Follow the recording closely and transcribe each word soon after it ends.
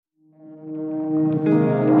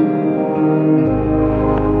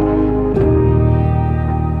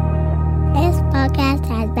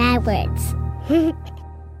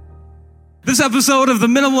episode of the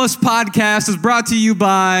Minimalist Podcast is brought to you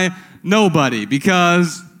by nobody,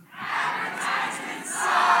 because advertising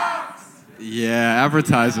sucks. Yeah,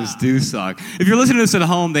 advertisers do suck. If you're listening to this at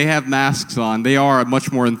home, they have masks on. They are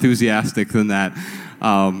much more enthusiastic than that.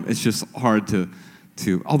 It's just hard to.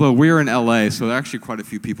 Although we're in LA, so there are actually quite a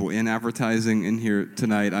few people in advertising in here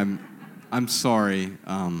tonight. I'm sorry.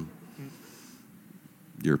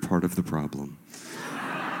 You're part of the problem.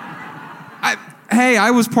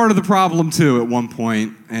 I was part of the problem too at one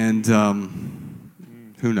point, and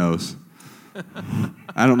who knows?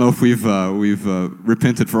 I don't know if we've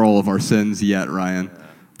repented for all of our sins yet, Ryan.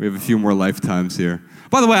 We have a few more lifetimes here.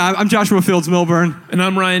 By the way, I'm Joshua Fields Milburn. And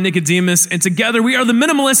I'm Ryan Nicodemus, and together we are the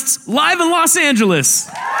Minimalists, live in Los Angeles.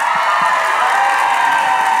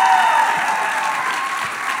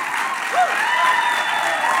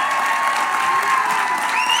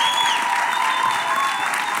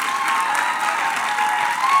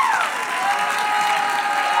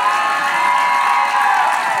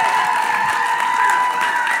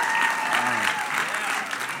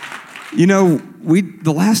 You know,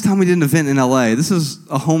 the last time we did an event in LA, this is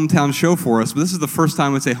a hometown show for us, but this is the first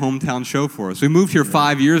time it's a hometown show for us. We moved here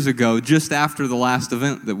 5 years ago, just after the last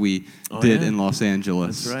event that we did in Los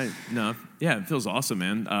Angeles. That's right. No, yeah, it feels awesome,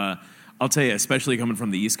 man. I'll tell you, especially coming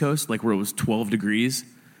from the East Coast, like where it was 12 degrees,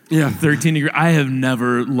 13 degrees. I have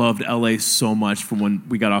never loved LA so much from when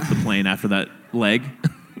we got off the plane after that leg.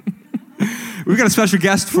 We've got a special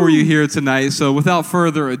guest for you here tonight, so without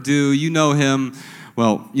further ado, you know him.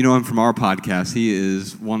 Well, you know him from our podcast. He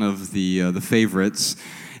is one of the favorites.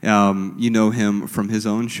 You know him from his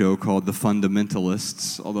own show called The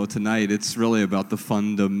Fundamentalists, although tonight it's really about the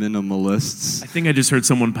Fundaminimalists. I think I just heard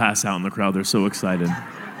someone pass out in the crowd. They're so excited.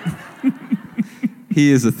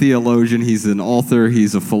 He is a theologian, he's an author,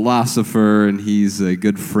 he's a philosopher, and he's a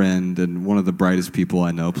good friend and one of the brightest people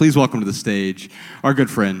I know. Please welcome to the stage our good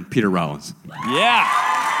friend, Peter Rollins. Yeah.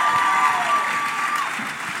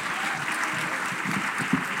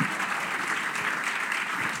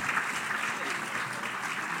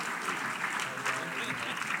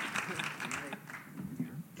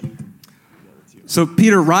 So,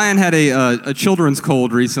 Peter, Ryan had a children's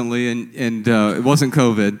cold recently, and it wasn't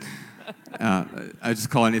COVID. I just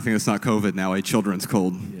call anything that's not COVID now a children's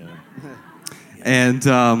cold. Yeah.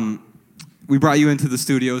 And we brought you into the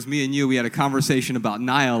studios. Me and you, we had a conversation about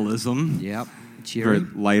nihilism. Yep. Cheery.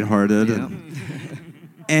 Very lighthearted. Yep.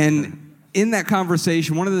 And in that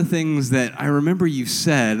conversation, one of the things that I remember you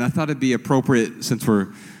said, and I thought it'd be appropriate since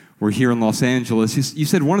we're here in Los Angeles, you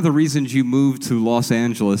said one of the reasons you moved to Los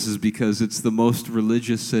Angeles is because it's the most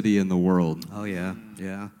religious city in the world. Oh, yeah,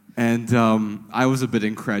 yeah. And I was a bit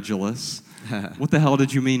incredulous. What the hell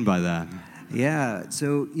did you mean by that? Yeah,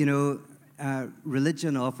 so,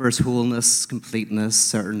 religion offers wholeness, completeness,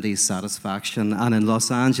 certainty, satisfaction. And in Los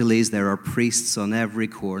Angeles, there are priests on every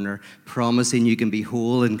corner promising you can be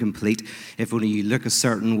whole and complete if only you look a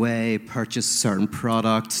certain way, purchase certain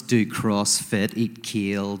products, do CrossFit, eat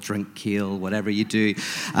kale, drink kale, whatever you do.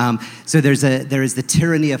 So there is the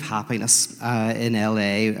tyranny of happiness in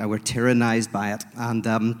LA. We're tyrannized by it.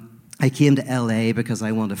 And I came to LA because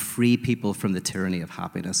I want to free people from the tyranny of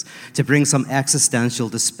happiness, to bring some existential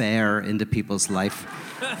despair into people's life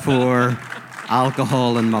for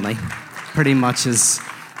alcohol and money. Pretty much is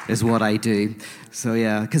what I do. So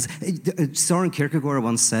yeah, because Søren Kierkegaard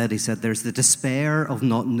once said, there's the despair of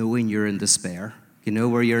not knowing you're in despair. You know,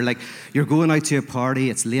 where you're going out to a party,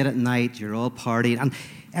 it's late at night, you're all partying, and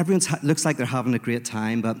everyone looks like they're having a great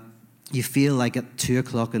time, but you feel like at 2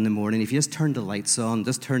 o'clock in the morning, if you just turned the lights on,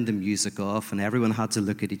 just turned the music off, and everyone had to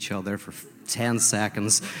look at each other for 10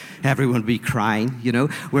 seconds, everyone would be crying,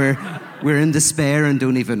 We're in despair and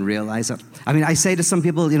don't even realize it. I mean, I say to some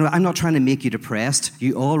people, I'm not trying to make you depressed.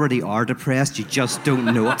 You already are depressed. You just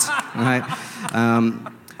don't know it, right?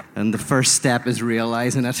 And the first step is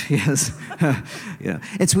realizing it, yes.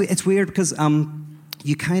 It's weird because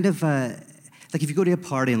you kind of... Like if you go to a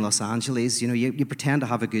party in Los Angeles, you pretend to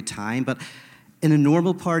have a good time, but in a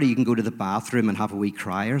normal party, you can go to the bathroom and have a wee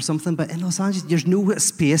cry or something, but in Los Angeles, there's no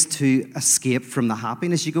space to escape from the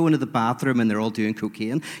happiness. You go into the bathroom and they're all doing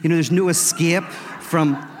cocaine. There's no escape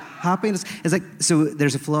from happiness. It's like, so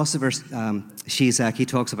there's a philosopher, Zizek, he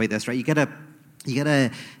talks about this, right? You get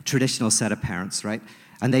a traditional set of parents, right?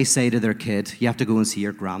 And they say to their kid, you have to go and see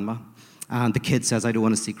your grandma. And the kid says, I don't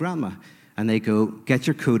want to see grandma. And they go, get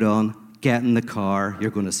your coat on, get in the car,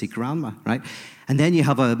 you're going to see grandma, right? And then you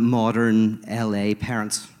have a modern LA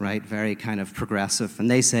parent, right? Very kind of progressive. And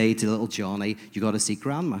they say to little Johnny, you got to see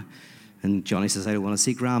grandma. And Johnny says, I don't want to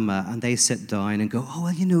see Grandma. And they sit down and go, oh,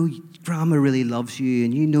 well, you know, Grandma really loves you,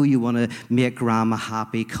 and you know you want to make Grandma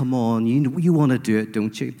happy. Come on, you want to do it,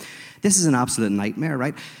 don't you? This is an absolute nightmare,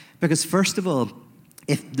 right? Because first of all,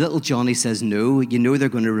 if little Johnny says no, you know they're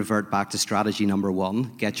going to revert back to strategy number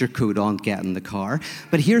 1, get your coat on, get in the car.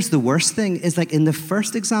 But here's the worst thing, is like in the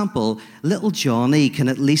first example, little Johnny can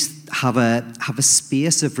at least have a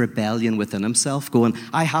space of rebellion within himself, going,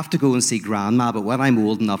 I have to go and see Grandma, but when I'm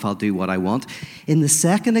old enough, I'll do what I want. In the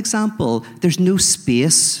second example, there's no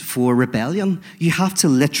space for rebellion. You have to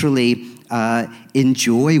literally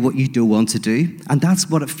enjoy what you don't want to do. And that's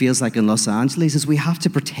what it feels like in Los Angeles, is we have to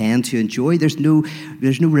pretend to enjoy. There's no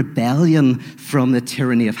rebellion from the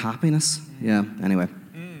tyranny of happiness. Yeah, anyway.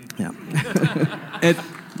 Yeah.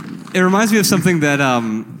 It reminds me of something that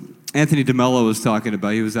Anthony DeMello was talking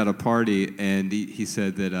about. He was at a party, and he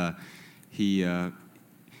said that he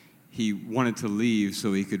wanted to leave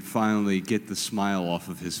so he could finally get the smile off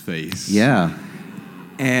of his face. Yeah.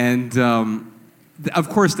 And of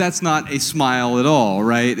course, that's not a smile at all,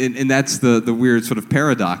 right? And that's the weird sort of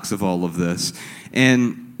paradox of all of this.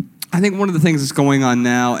 And I think one of the things that's going on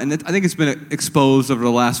now, and I think it's been exposed over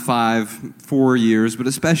the last 4 years, but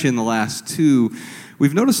especially in the last 2,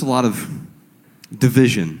 we've noticed a lot of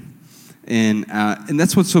division. And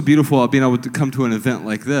that's what's so beautiful about being able to come to an event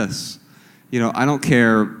like this. You know, I don't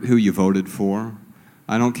care who you voted for.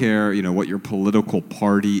 I don't care, you know, what your political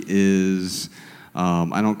party is.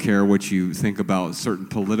 I don't care what you think about certain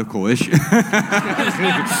political issues.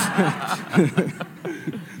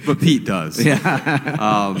 But Pete does.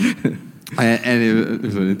 Yeah. And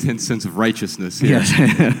there's an intense sense of righteousness here. Yes.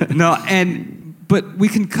 But we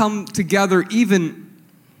can come together even,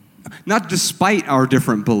 not despite our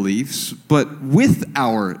different beliefs, but with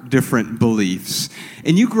our different beliefs.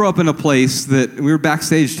 And you grew up in a place that, we were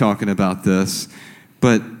backstage talking about this,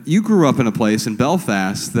 but you grew up in a place in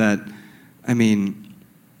Belfast that, I mean,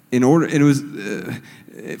 it was,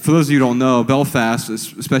 for those of you who don't know, Belfast,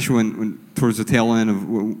 especially when towards the tail end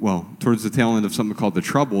of something called the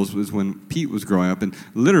Troubles, was when Pete was growing up, and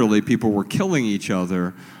literally people were killing each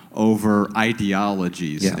other over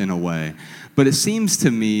ideologies in a way. But it seems to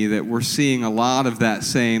me that we're seeing a lot of the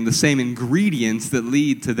same ingredients that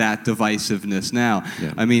lead to that divisiveness now.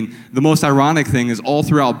 Yeah. I mean, the most ironic thing is all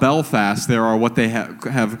throughout Belfast, there are what they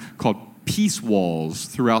have called peace walls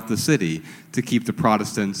throughout the city to keep the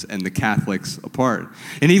Protestants and the Catholics apart.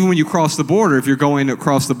 And even when you cross the border, if you're going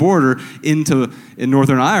across the border in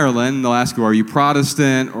Northern Ireland, they'll ask you, are you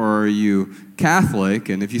Protestant or are you Catholic?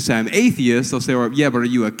 And if you say I'm atheist, they'll say, well, yeah, but are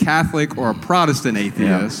you a Catholic or a Protestant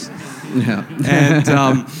atheist? Yeah.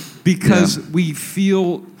 And because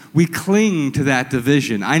we cling to that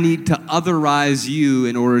division. I need to otherize you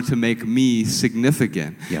in order to make me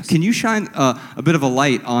significant. Yes. Can you shine a bit of a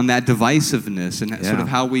light on that divisiveness and sort of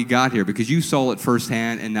how we got here? Because you saw it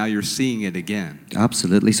firsthand and now you're seeing it again.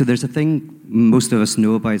 Absolutely. So there's a thing most of us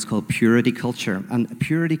know about. It's called purity culture. And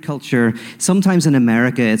purity culture, sometimes in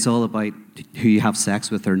America, it's all about who you have sex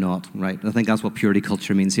with or not, right? I think that's what purity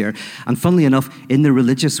culture means here. And funnily enough, in the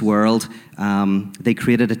religious world, they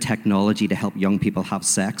created a technology to help young people have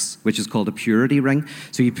sex, which is called a purity ring.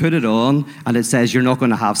 So you put it on, and it says you're not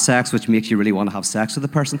going to have sex, which makes you really want to have sex with the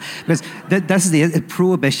person. Because this is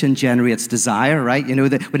prohibition generates desire, right? You know,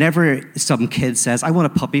 that whenever some kid says, I want a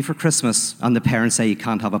puppy for Christmas, and the parents say you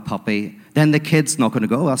can't have a puppy, then the kid's not going to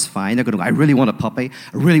go, oh, that's fine. They're going to go, I really want a puppy.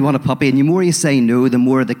 I really want a puppy. And the more you say no, the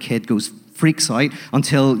more the kid freaks out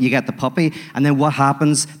until you get the puppy. And then what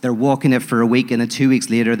happens? They're walking it for a week, and then 2 weeks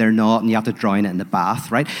later, they're not, and you have to drown it in the bath,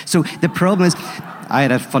 right? So the problem is, I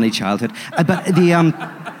had a funny childhood. But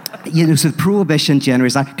so the prohibition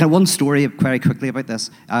generates that. Kind of one story very quickly about this.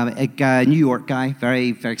 A New York guy,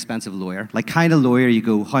 very, very expensive lawyer. Like kind of lawyer, you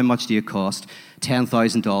go, how much do you cost?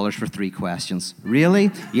 $10,000 for 3 questions. Really?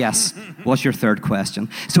 Yes. What's your third question?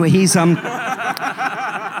 So he's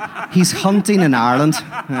hunting in Ireland,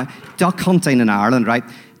 duck hunting in Ireland, right?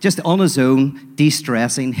 Just on his own,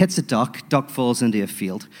 de-stressing, hits a duck falls into a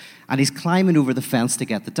field, and he's climbing over the fence to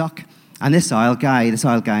get the duck. And this oil guy in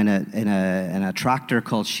a tractor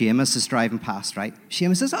called Seamus is driving past, right?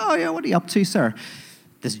 Seamus says, oh yeah, what are you up to, sir?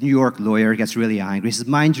 This New York lawyer gets really angry. He says,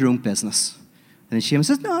 mind your own business. And then Seamus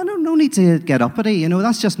says, no need to get uppity. You know,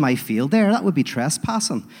 that's just my field there. That would be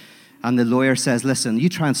trespassing. And the lawyer says, listen, you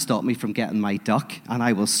try and stop me from getting my duck, and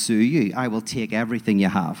I will sue you. I will take everything you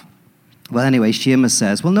have. Well, anyway, Seamus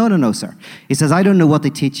says, well, no, sir. He says, I don't know what they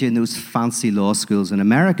teach you in those fancy law schools in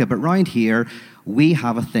America, but round here, we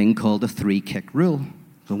have a thing called a 3-kick rule.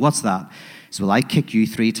 So what's that? So, well, I kick you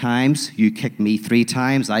 3 times, you kick me 3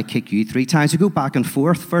 times, I kick you 3 times. We go back and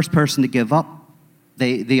forth. First person to give up,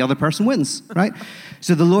 the other person wins, right?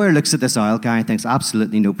 So the lawyer looks at this oil guy and thinks,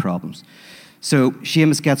 absolutely no problems. So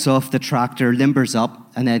Seamus gets off the tractor, limbers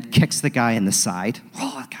up, and then kicks the guy in the side.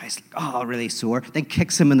 Oh, that guy's really sore. Then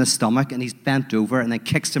kicks him in the stomach, and he's bent over, and then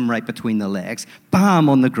kicks him right between the legs. Bam,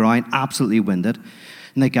 on the ground, absolutely winded.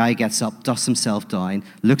 And the guy gets up, dusts himself down,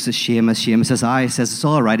 looks at Seamus. Seamus says, he says, it's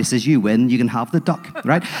all right. He says, you win, you can have the duck,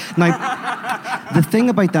 right? Now, the thing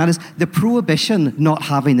about that is the prohibition not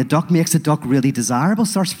having the duck makes the duck really desirable,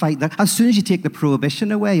 starts fighting. As soon as you take the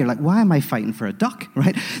prohibition away, you're like, why am I fighting for a duck,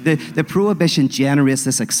 right? The prohibition generates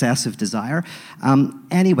this excessive desire.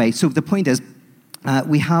 Anyway, so the point is,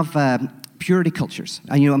 we have purity cultures.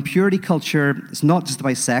 And, in purity culture, it's not just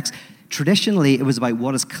about sex. Traditionally, it was about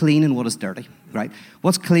what is clean and what is dirty, right?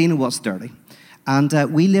 What's clean and what's dirty. And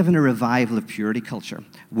we live in a revival of purity culture,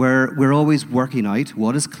 where we're always working out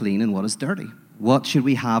what is clean and what is dirty. What should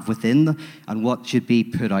we have within and what should be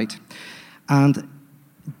put out. And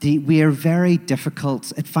we are very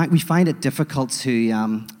difficult. In fact, we find it difficult to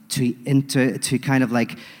kind of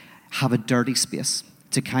like have a dirty space,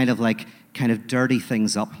 to kind of dirty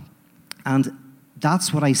things up. And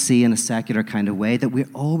that's what I see in a secular kind of way, that we're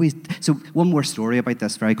always... So one more story about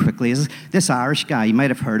this very quickly is this Irish guy, you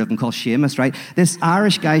might have heard of him, called Seamus, right? This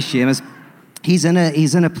Irish guy, Seamus, he's in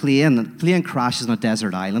a plane, and the plane crashes on a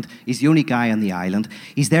desert island. He's the only guy on the island.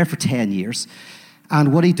 He's there for 10 years.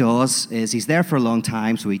 And what he does is he's there for a long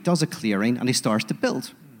time, so he does a clearing, and he starts to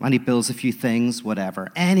build. And he builds a few things,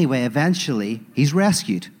 whatever. Anyway, eventually, he's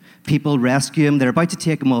rescued. People rescue him. They're about to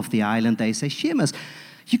take him off the island. They say, Seamus,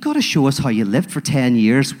 you got to show us how you lived for 10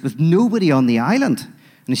 years with nobody on the island.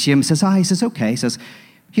 And Seamus says, he says, okay. He says,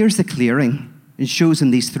 here's the clearing. And shows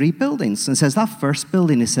him these 3 buildings. And says, that first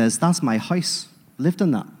building, he says, that's my house. Lived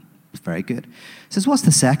in that. It's very good. He says, what's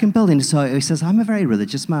the second building? So he says, I'm a very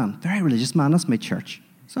religious man. Very religious man. That's my church.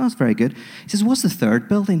 So that's very good. He says, what's the third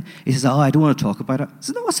building? He says, I don't want to talk about it. He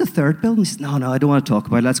says, no, what's the third building? He says, no, I don't want to talk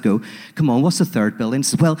about it. Let's go. Come on, what's the third building? He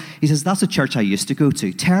says, he says, that's a church I used to go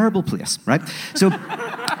to. Terrible place, right? So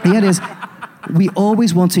it is, we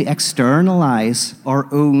always want to externalize our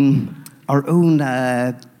own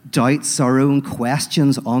doubts, our own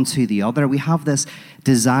questions onto the other. We have this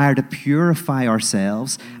desire to purify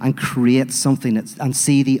ourselves and create something and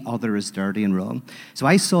see the other as dirty and wrong. So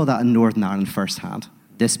I saw that in Northern Ireland firsthand.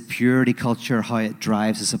 This purity culture, how it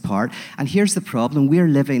drives us apart. And here's the problem. We're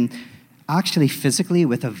living actually physically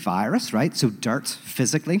with a virus, right? So dirt,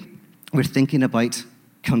 physically. We're thinking about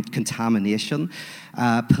contamination.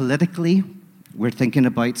 Politically, we're thinking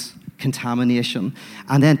about contamination.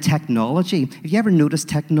 And then technology. Have you ever noticed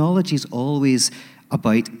technology is always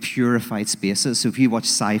about purified spaces? So if you watch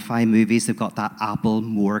sci-fi movies, they've got that Apple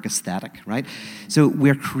morgue aesthetic, right? So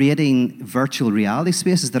we're creating virtual reality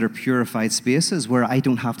spaces that are purified spaces where I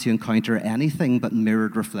don't have to encounter anything but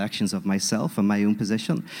mirrored reflections of myself and my own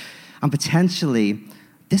position. And potentially,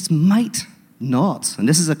 this might not, and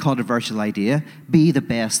this is a controversial idea, be the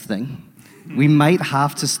best thing. We might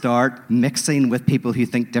have to start mixing with people who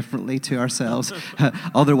think differently to ourselves.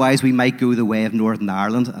 Otherwise, we might go the way of Northern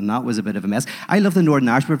Ireland, and that was a bit of a mess. I love the Northern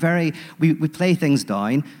Irish. We play things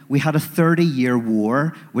down. We had a 30-year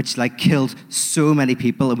war, which killed so many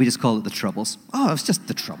people, and we just called it the Troubles. Oh, it was just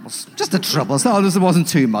the Troubles. Just the Troubles. No, there wasn't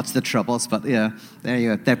too much, the Troubles, but yeah, there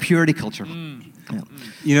you go. They're purity culture.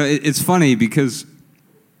 Yeah. It's funny because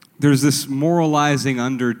there's this moralizing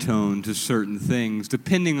undertone to certain things,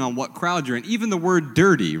 depending on what crowd you're in. Even the word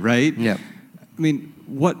dirty, right? Yeah. I mean,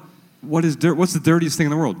 what is dirt? What's the dirtiest thing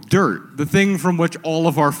in the world? Dirt. The thing from which all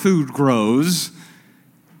of our food grows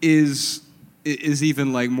is even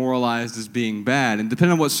moralized as being bad. And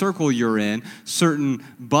depending on what circle you're in, certain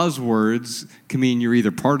buzzwords can mean you're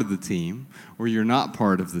either part of the team or you're not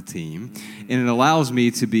part of the team. And it allows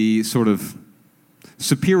me to be sort of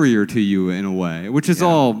superior to you in a way, which is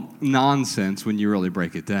all nonsense when you really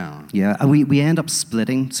break it down. Yeah, and we end up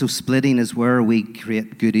splitting. So splitting is where we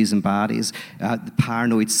create goodies and baddies. The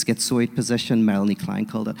paranoid schizoid position, Melanie Klein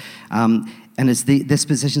called it. And this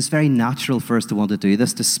position is very natural for us to want to do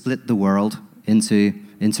this, to split the world into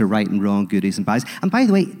right and wrong, goodies and baddies. And by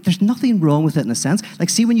the way, there's nothing wrong with it in a sense.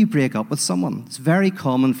 See, when you break up with someone, it's very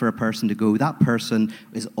common for a person to go, that person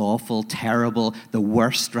is awful, terrible, the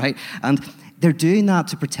worst, right? And they're doing that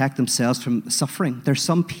to protect themselves from suffering. There's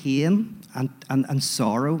some pain and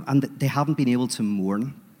sorrow, and they haven't been able to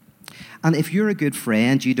mourn. And if you're a good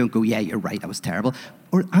friend, you don't go, yeah, you're right, that was terrible.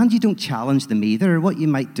 And you don't challenge them either. What you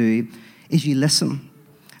might do is you listen.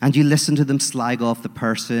 And you listen to them slag off the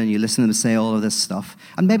person, you listen to them say all of this stuff.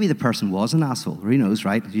 And maybe the person was an asshole, who knows,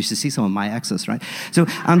 right? You should see some of my exes, right? So,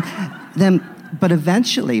 but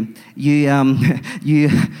eventually, you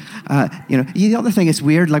The other thing is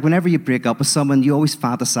weird. Like whenever you break up with someone, you always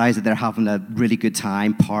fantasize that they're having a really good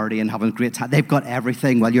time, partying, having a great time. They've got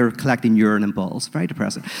everything while you're collecting urine and balls. Very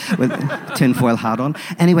depressing, with a tinfoil hat on.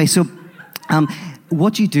 Anyway, so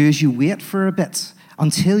what you do is you wait for a bit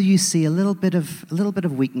until you see a little bit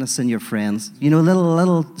of weakness in your friends.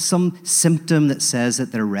 Some symptom that says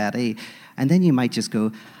that they're ready, and then you might just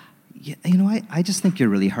go, I just think you're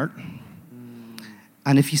really hurt.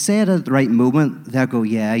 And if you say it at the right moment, they'll go,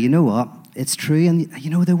 yeah, you know what, it's true, and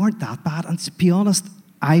they weren't that bad. And to be honest,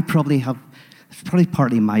 it's probably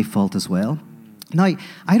partly my fault as well. Now,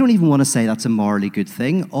 I don't even want to say that's a morally good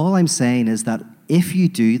thing. All I'm saying is that if you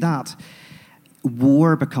do that,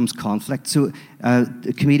 war becomes conflict. So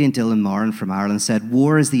the comedian Dylan Moran from Ireland said,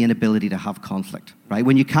 war is the inability to have conflict, right?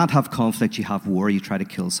 When you can't have conflict, you have war, you try to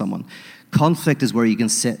kill someone. Conflict is where you can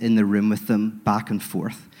sit in the room with them back and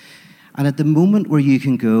forth. And at the moment where you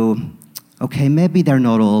can go, okay, maybe they're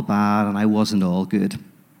not all bad and I wasn't all good,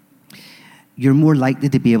 you're more likely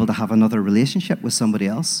to be able to have another relationship with somebody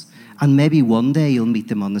else. And maybe one day you'll meet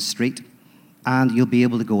them on the street and you'll be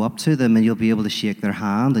able to go up to them and you'll be able to shake their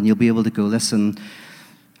hand and you'll be able to go, listen,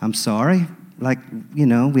 I'm sorry.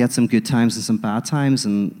 We had some good times and some bad times,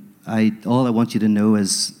 and all I want you to know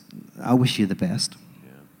is I wish you the best.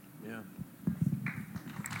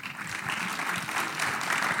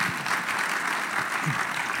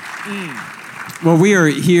 Well, we are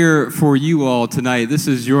here for you all tonight. This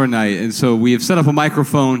is your night, and so we have set up a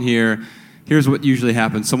microphone here. Here's what usually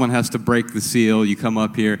happens. Someone has to break the seal. You come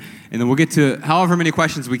up here, and then we'll get to however many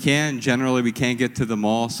questions we can. Generally, we can't get to them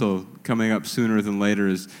all, so coming up sooner than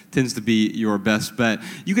later tends to be your best bet.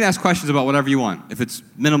 You can ask questions about whatever you want. If it's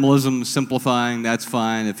minimalism, simplifying, that's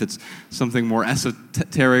fine. If it's something more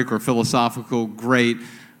esoteric or philosophical, great.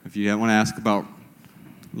 If you want to ask about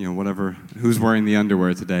whatever, who's wearing the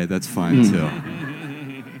underwear today, that's fine too.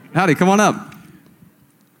 Howdy, come on up.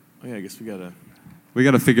 Oh yeah, I guess we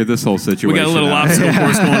gotta figure this whole situation out. We got a little obstacle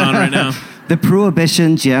course going on right now. The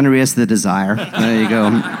prohibition generates the desire. There you go.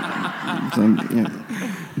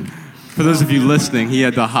 For those of you listening, he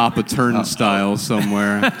had to hop a turnstile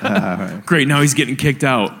somewhere. Great, now he's getting kicked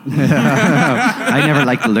out. I never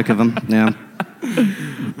liked the look of him. Yeah.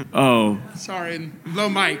 Oh. Sorry, and low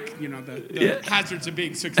mic, the hazards of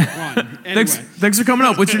being 6'1". Anyway. Thanks for coming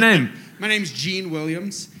up. What's your name? My name's Gene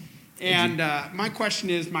Williams. And my question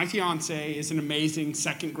is, my fiance is an amazing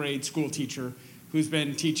second grade school teacher who's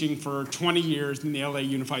been teaching for 20 years in the LA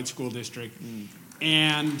Unified School District.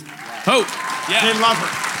 And they love her.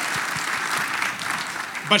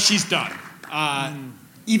 But she's done.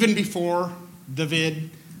 Even before the vid,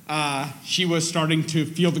 she was starting to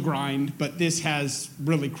feel the grind, but this has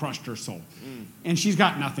really crushed her soul. And she's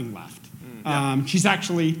got nothing left. She's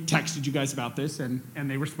actually texted you guys about this, and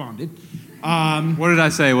they responded. What did I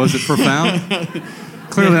say? Was it profound?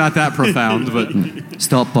 Clearly not that profound, but...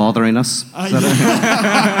 Stop bothering us.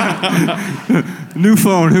 New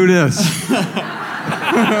phone, who dis?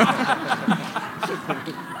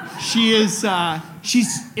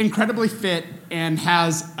 She's incredibly fit and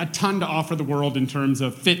has a ton to offer the world in terms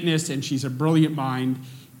of fitness, and she's a brilliant mind,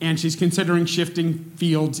 and she's considering shifting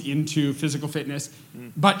fields into physical fitness,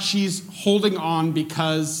 but she's holding on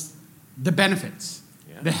because the benefits,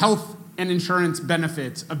 the health and insurance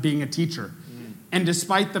benefits of being a teacher. And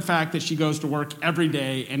despite the fact that she goes to work every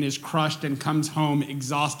day and is crushed and comes home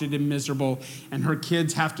exhausted and miserable, and her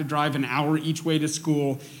kids have to drive an hour each way to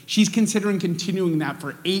school, she's considering continuing that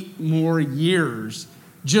for 8 more years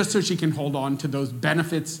just so she can hold on to those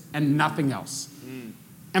benefits and nothing else.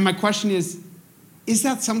 And my question is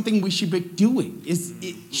that something we should be doing?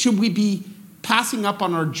 Should we be passing up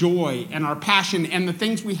on our joy and our passion and the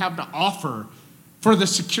things we have to offer for the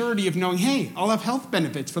security of knowing, hey, I'll have health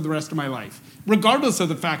benefits for the rest of my life, regardless of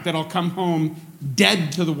the fact that I'll come home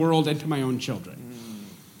dead to the world and to my own children?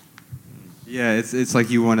 Yeah, it's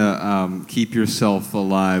like you want to keep yourself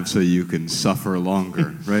alive so you can suffer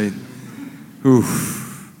longer, right? Oof.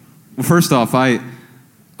 Well, first off, I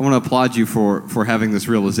want to applaud you for having this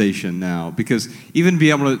realization now, because even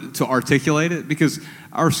be able to articulate it, because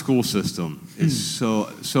our school system is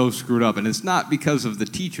so screwed up, and it's not because of the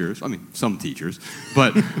teachers. I mean, some teachers,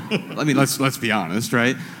 but I mean, let's be honest,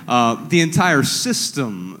 right? The entire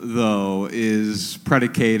system, though, is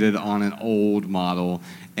predicated on an old model,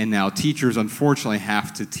 and now teachers, unfortunately,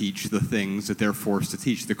 have to teach the things that they're forced to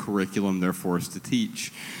teach, the curriculum they're forced to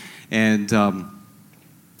teach, and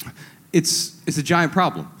it's a giant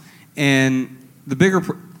problem. And the bigger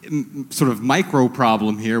sort of micro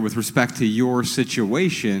problem here with respect to your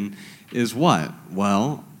situation is what?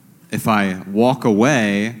 Well, if I walk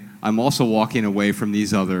away, I'm also walking away from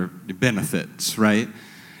these other benefits, right?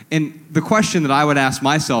 And the question that I would ask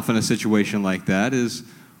myself in a situation like that is,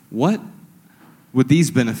 what would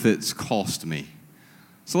these benefits cost me?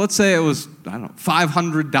 So let's say it was, I don't know,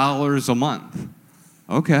 $500 a month.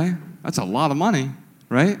 Okay, that's a lot of money,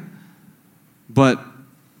 right? But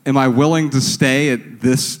am I willing to stay at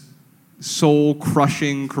this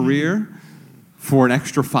soul-crushing career for an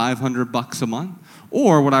extra $500 a month?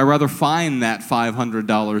 Or would I rather find that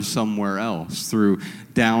 $500 somewhere else through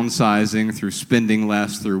downsizing, through spending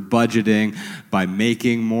less, through budgeting, by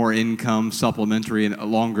making more income supplementary and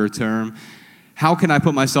longer term? How can I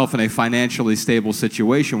put myself in a financially stable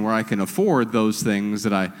situation where I can afford those things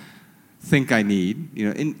that I think I need?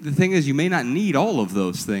 And the thing is, you may not need all of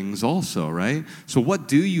those things also, right? So what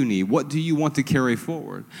do you need? What do you want to carry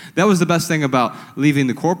forward? That was the best thing about leaving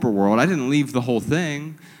the corporate world. I didn't leave the whole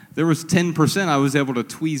thing. There was 10% I was able to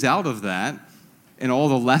tweeze out of that, and all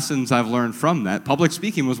the lessons I've learned from that. Public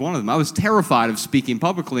speaking was one of them. I was terrified of speaking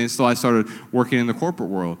publicly until I started working in the corporate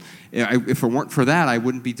world. If it weren't for that, I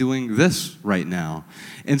wouldn't be doing this right now.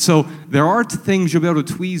 And so there are things you'll be able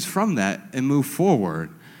to tweeze from that and move forward.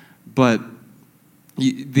 But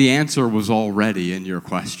the answer was already in your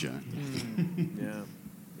question. Yeah.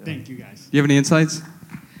 Thank you, guys. Do you have any insights?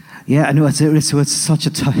 Yeah, I know. It's such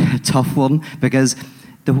a tough one because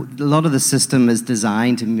a lot of the system is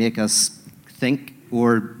designed to make us think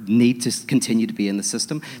or need to continue to be in the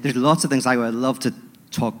system. There's lots of things I would love to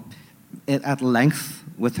talk at length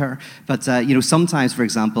with her, but sometimes, for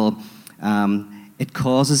example, it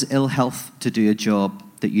causes ill health to do a job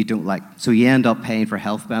that you don't like. So you end up paying for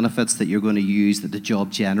health benefits that you're going to use that the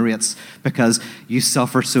job generates because you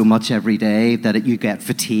suffer so much every day that you get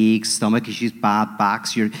fatigue, stomach issues, bad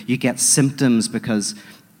backs. You get symptoms because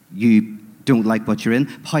you don't like what you're in.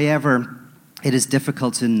 However, it is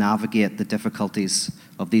difficult to navigate the difficulties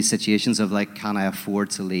of these situations of like, can I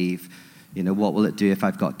afford to leave? What will it do if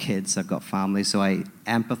I've got kids, I've got family? So I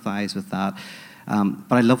empathize with that.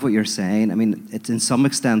 But I love what you're saying. I mean, it's in some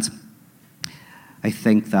extent, I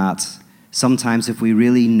think that sometimes if we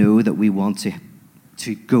really know that we want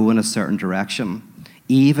to go in a certain direction,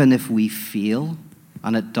 even if we fail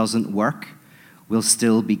and it doesn't work, we'll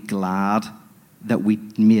still be glad that we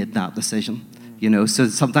made that decision. So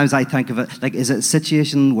sometimes I think of it like, is it a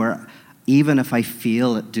situation where even if I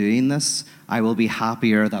fail at doing this, I will be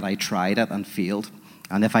happier that I tried it and failed.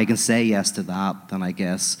 And if I can say yes to that, then I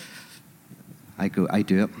guess I do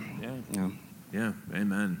it. Yeah,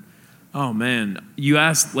 amen. Oh man, you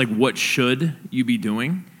asked like, what should you be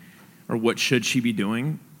doing? Or what should she be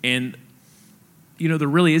doing? And there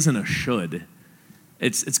really isn't a should.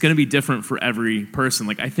 It's going to be different for every person.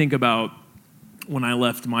 Like I think about when I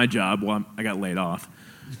left my job, I got laid off,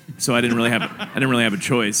 so I didn't really have a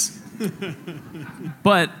choice.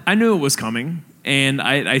 But I knew it was coming, and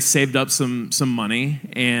I saved up some money,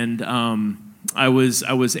 and I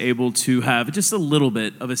was able to have just a little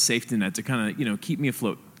bit of a safety net to kind of keep me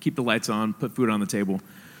afloat, keep the lights on, put food on the table.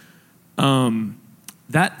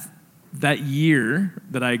 That year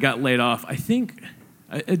that I got laid off, I think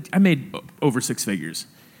I made over six figures.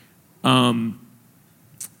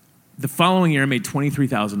 The following year, I made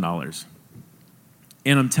 $23,000.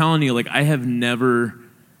 And I'm telling you, like, I have never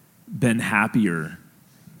been happier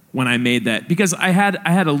when I made that. Because I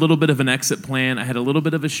had a little bit of an exit plan. I had a little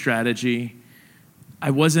bit of a strategy.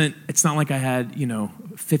 It's not like I had,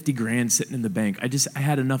 50 grand sitting in the bank. I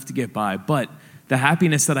had enough to get by. But the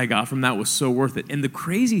happiness that I got from that was so worth it. And the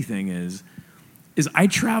crazy thing is I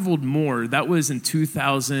traveled more. That was in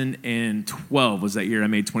 2012 was that year I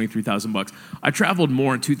made $23,000. I traveled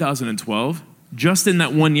more in 2012 just in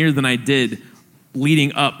that 1 year than I did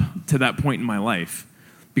leading up to that point in my life,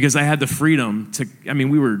 because I had the freedom to,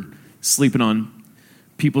 we were sleeping on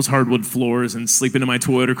people's hardwood floors and sleeping in my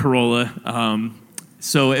Toyota Corolla.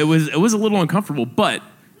 So it was a little uncomfortable, but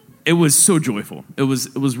it was so joyful. It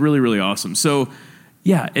was really, really awesome. So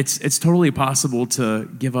yeah, it's totally possible to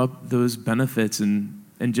give up those benefits and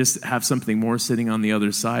just have something more sitting on the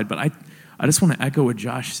other side. But I just want to echo what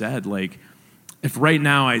Josh said. Like, if right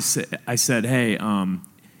now I said, hey,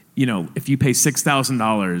 if you pay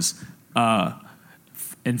 $6,000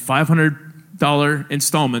 in $500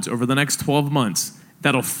 installments over the next 12 months,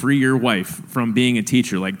 that'll free your wife from being a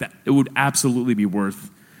teacher. Like that, it would absolutely be worth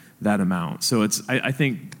that amount. So I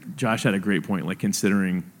think Josh had a great point, like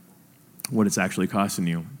considering what it's actually costing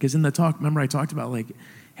you. Because in the talk, remember I talked about like,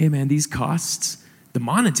 hey man, these costs, the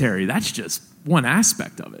monetary, that's just one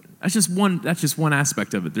aspect of it. That's just one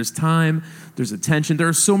aspect of it. There's time, there's attention, there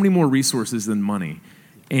are so many more resources than money.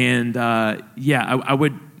 And I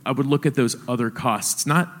would look at those other costs,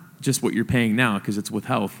 not just what you're paying now because it's with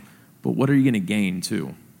health, but what are you going to gain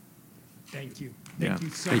too? Thank you. Yeah. Thank you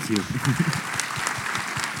so Thank much. you.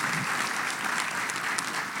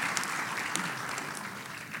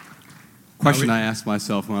 Question I asked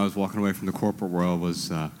myself when I was walking away from the corporate world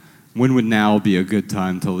was, when would now be a good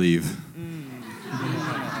time to leave?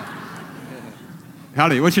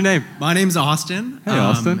 Howdy, what's your name? My name's Austin. Hey,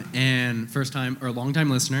 Austin. And first time, or long time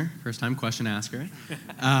listener, first time question asker.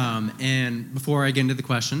 And before I get into the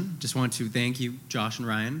question, just want to thank you, Josh and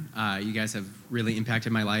Ryan. You guys have really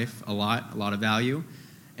impacted my life a lot of value.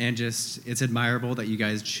 And just, it's admirable that you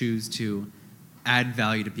guys choose to add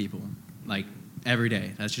value to people, like every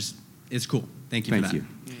day. That's just, it's cool. Thank you for that. Thank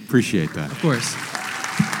you. Appreciate that. Of course.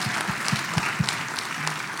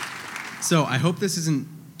 So I hope this isn't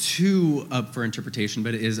too up for interpretation,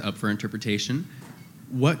 but it is up for interpretation.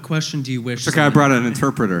 What question do you wish? It's okay, I brought an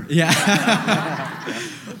interpreter. Yeah.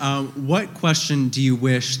 What question do you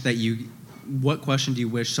wish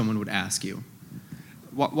someone would ask you?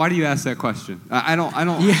 Why do you ask that question? I don't.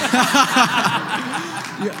 Yeah.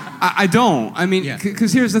 I don't. I mean,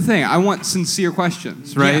 because here's the thing. I want sincere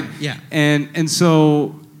questions, right? Yeah. And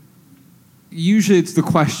so usually it's the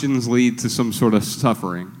questions lead to some sort of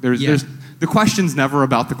suffering. There's the question's never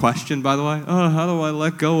about the question, by the way. Oh, how do I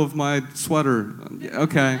let go of my sweater?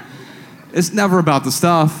 Okay. It's never about the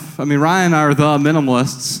stuff. I mean, Ryan and I are the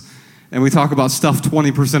minimalists, and we talk about stuff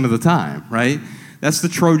 20% of the time, right? That's the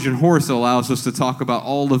Trojan horse that allows us to talk about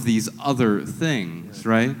all of these other things,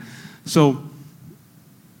 right? So,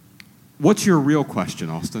 what's your real question,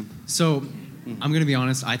 Austin? So, I'm going to be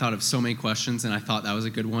honest. I thought of so many questions, and I thought that was a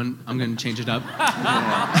good one. I'm going to change it up.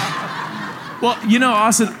 Well, you know,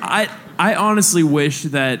 Austin, I honestly wish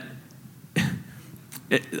that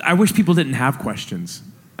I wish people didn't have questions.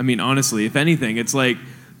 I mean, honestly, if anything, it's like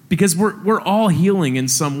because we're all healing in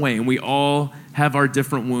some way, and we all have our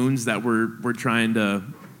different wounds that we're trying to,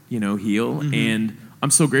 heal. Mm-hmm. And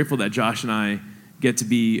I'm so grateful that Josh and I get to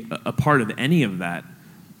be a part of any of that.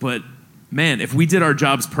 But man, if we did our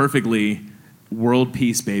jobs perfectly, world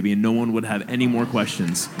peace, baby, and no one would have any more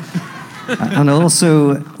questions. And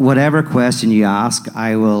also, whatever question you ask,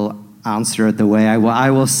 I will answer it the way I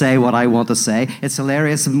will say what I want to say. It's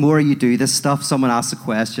hilarious. The more you do this stuff, someone asks a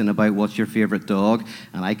question about what's your favorite dog,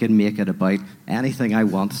 and I can make it about anything I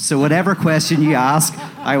want. So whatever question you ask,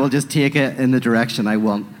 I will just take it in the direction I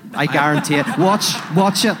want. I guarantee it. Watch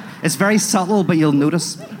it. It's very subtle, but you'll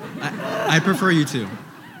notice. I prefer you too.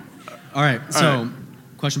 All right, so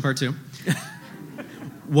question part 2.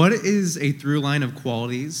 What is a through line of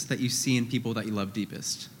qualities that you see in people that you love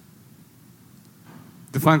deepest?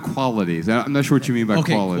 Define qualities. I'm not sure what you mean by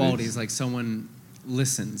qualities. Qualities, like someone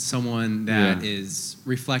listens, someone that is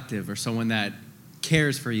reflective, or someone that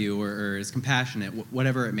cares for you, or is compassionate,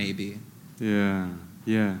 whatever it may be. Yeah.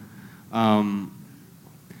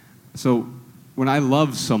 So when I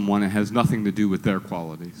love someone, it has nothing to do with their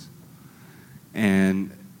qualities.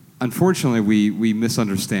 And unfortunately, we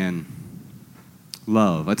misunderstand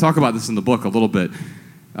love. I talk about this in the book a little bit.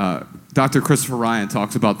 Dr. Christopher Ryan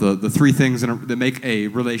talks about the 3 things that make a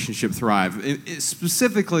relationship thrive. It's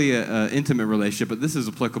specifically an intimate relationship, but this is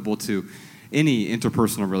applicable to any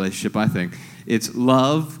interpersonal relationship, I think. It's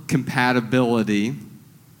love, compatibility,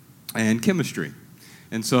 and chemistry.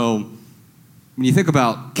 And so when you think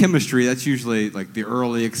about chemistry, that's usually like the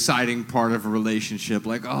early, exciting part of a relationship.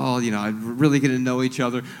 Like, I'm really getting to know each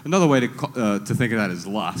other. Another way to think of that is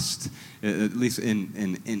lust, at least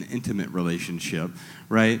in an intimate relationship,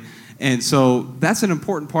 right? And so that's an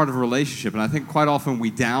important part of a relationship. And I think quite often we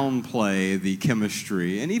downplay the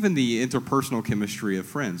chemistry and even the interpersonal chemistry of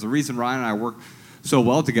friends. The reason Ryan and I work so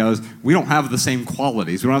well together is we don't have the same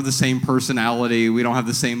qualities. We don't have the same personality. We don't have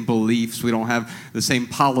the same beliefs. We don't have the same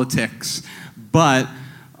politics. But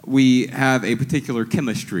we have a particular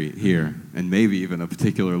chemistry here, and maybe even a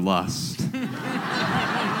particular lust.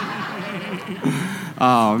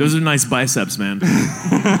 Those are nice biceps, man.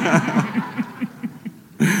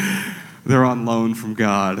 They're on loan from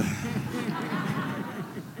God.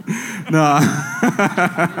 No.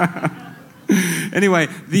 Anyway,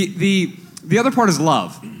 the other part is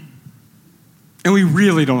love. And we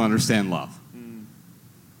really don't understand love.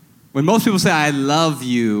 When most people say, I love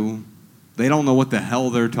you, they don't know what the hell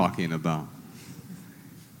they're talking about.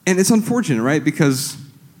 And it's unfortunate, right? Because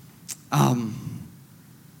I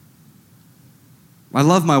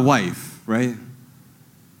love my wife, right?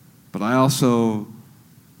 But I also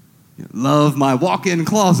love my walk-in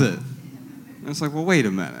closet. And it's like, well, wait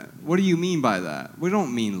a minute. What do you mean by that? We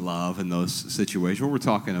don't mean love in those situations. What we're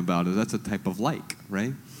talking about is that's a type of like,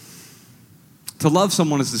 right? To love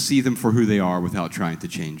someone is to see them for who they are without trying to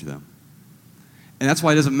change them. And that's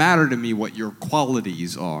why it doesn't matter to me what your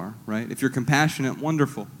qualities are, right? If you're compassionate,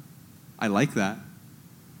 wonderful. I like that.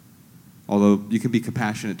 although you can be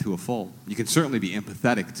compassionate to a fault. You can certainly be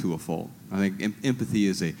empathetic to a fault. I think empathy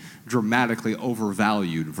is a dramatically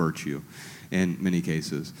overvalued virtue in many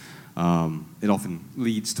cases. It often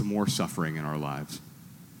leads to more suffering in our lives.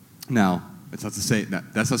 Now, that's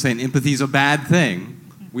not saying empathy is a bad thing.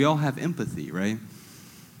 We all have empathy, right?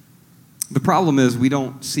 The problem is we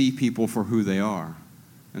don't see people for who they are,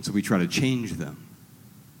 and so we try to change them.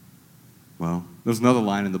 Well, there's another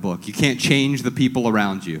line in the book. You can't change the people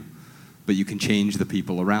around you, but you can change the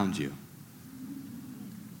people around you.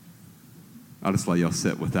 I'll just let y'all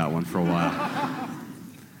sit with that one for a while.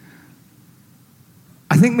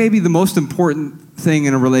 I think maybe the most important thing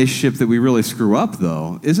in a relationship that we really screw up,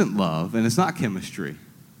 though, isn't love, and it's not chemistry.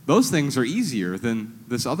 Those things are easier than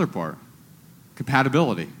this other part,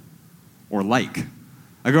 compatibility, or like.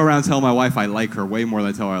 I go around telling my wife I like her way more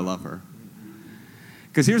than I tell her I love her.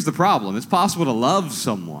 Because here's the problem. It's possible to love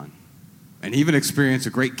someone and even experience a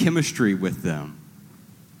great chemistry with them,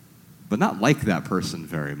 but not like that person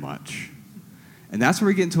very much. And that's where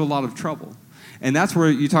we get into a lot of trouble. And that's where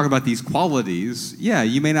you talk about these qualities. Yeah,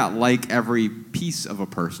 you may not like every piece of a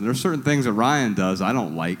person. There are certain things that Ryan does I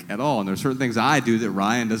don't like at all, and there are certain things I do that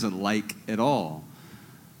Ryan doesn't like at all.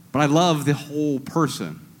 But I love the whole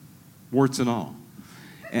person, warts and all.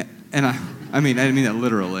 And I mean, I didn't mean that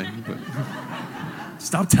literally. But.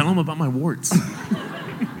 Stop telling him about my warts.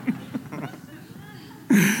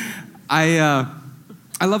 I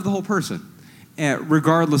love the whole person,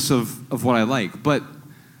 regardless of what I like. But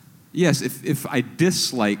yes, if I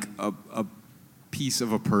dislike a piece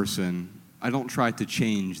of a person, I don't try to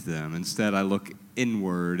change them. Instead, I look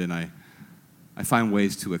inward and I find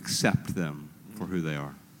ways to accept them for who they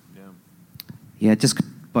are. Yeah, just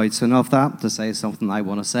bouncing off that to say something I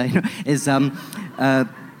want to say is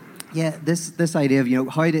this idea of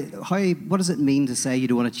what does it mean to say you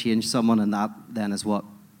don't want to change someone, and that then is what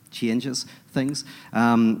changes things.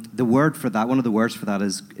 The word for that, one of the words for that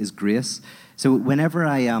is grace. So whenever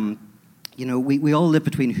we all live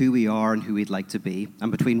between who we are and who we'd like to be,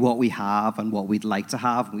 and between what we have and what we'd like to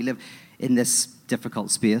have. We live in this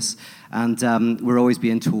difficult space, and we're always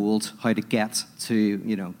being told how to get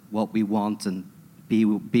to what we want and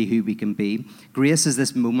be who we can be. Grace is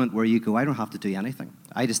this moment where you go, I don't have to do anything.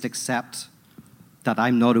 I just accept that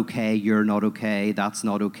I'm not okay, you're not okay, that's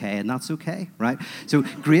not okay, and that's okay, right? So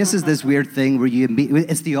grace is this weird thing where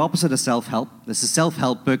it's the opposite of self-help. This is a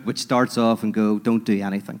self-help book which starts off and go, don't do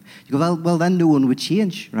anything. You go, well, then no one would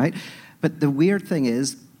change, right? But the weird thing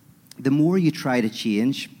is, the more you try to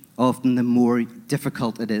change, often the more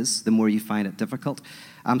difficult it is, the more you find it difficult.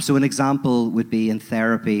 So an example would be in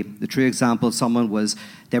therapy. The true example,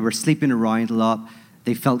 they were sleeping around a lot.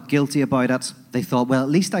 They felt guilty about it. They thought, well, at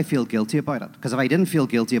least I feel guilty about it. Because if I didn't feel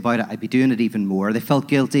guilty about it, I'd be doing it even more. They felt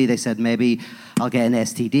guilty. They said, maybe I'll get an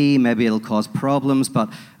STD. Maybe it'll cause problems. But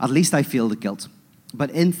at least I feel the guilt.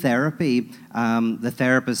 But in therapy, the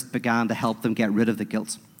therapist began to help them get rid of the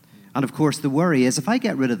guilt. And of course, the worry is, if I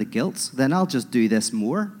get rid of the guilt, then I'll just do this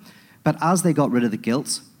more. But as they got rid of the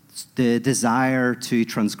guilt, the desire to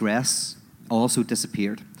transgress also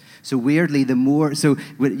disappeared. So weirdly,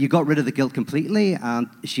 you got rid of the guilt completely, and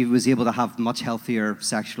she was able to have much healthier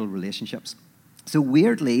sexual relationships. So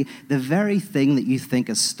weirdly, the very thing that you think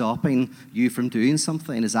is stopping you from doing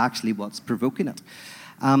something is actually what's provoking it.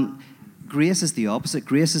 Grace is the opposite.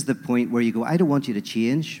 Grace is the point where you go, I don't want you to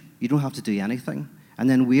change. You don't have to do anything. And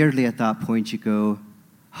then weirdly at that point you go,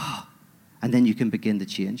 oh, and then you can begin to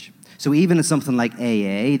change. So even in something like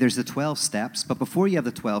AA, there's the 12 steps, but before you have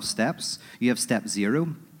the 12 steps, you have step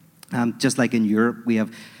 0. Just like in Europe, we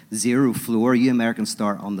have 0 floor. You Americans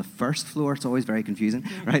start on the first floor. It's always very confusing,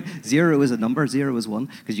 right? 0 is a number, 0 is 1,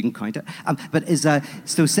 because you can count it.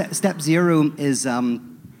 Step 0 is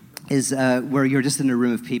where you're just in a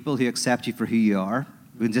room of people who accept you for who you are.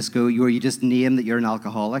 You can just go, you just name that you're an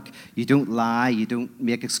alcoholic. You don't lie, you don't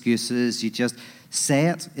make excuses, you just say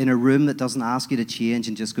it in a room that doesn't ask you to change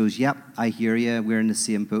and just goes, yep, I hear you, we're in the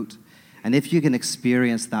same boat. And if you can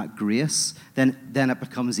experience that grace, then it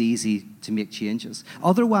becomes easy to make changes.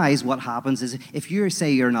 Otherwise, what happens is, if you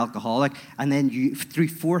say you're an alcoholic, and then you, through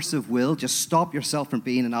force of will, just stop yourself from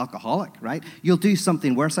being an alcoholic, right? You'll do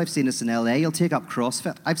something worse. I've seen this in LA. You'll take up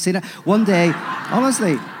CrossFit. I've seen it. One day,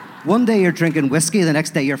 honestly, one day you're drinking whiskey, the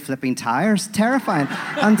next day you're flipping tires. Terrifying.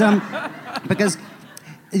 And because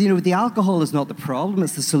the alcohol is not the problem,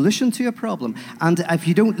 it's the solution to a problem. And if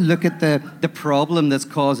you don't look at the problem that's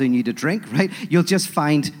causing you to drink, right, you'll just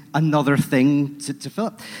find another thing to fill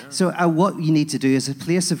up. So what you need to do is a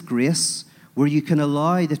place of grace where you can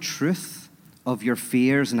allow the truth of your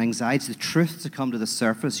fears and anxieties, the truth to come to the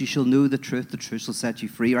surface. You shall know the truth shall set you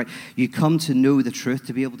free, right? You come to know the truth,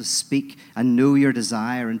 to be able to speak and know your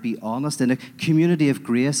desire and be honest. In a community of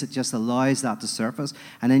grace, it just allows that to surface,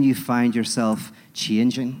 and then you find yourself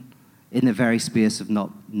changing in the very space of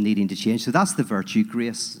not needing to change. So that's the virtue.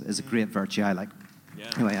 Grace is a great virtue, I like.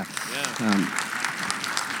 Yeah. Anyway,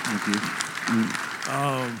 thank you.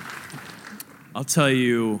 I'll tell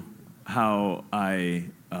you how I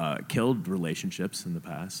killed relationships in the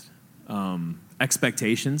past.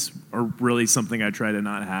 Expectations are really something I try to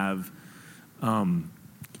not have.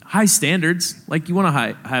 High standards, like you want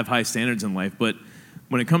to have high standards in life, but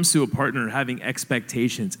when it comes to a partner, having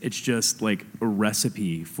expectations, it's just like a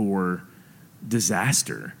recipe for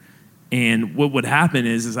disaster. And what would happen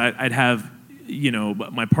is I'd have,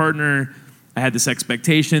 my partner, I had this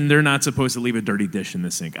expectation, they're not supposed to leave a dirty dish in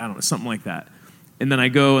the sink. I don't know, something like that. And then I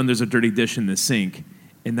go and there's a dirty dish in the sink,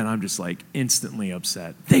 and then I'm just like instantly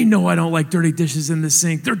upset. They know I don't like dirty dishes in the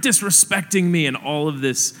sink. They're disrespecting me, and all of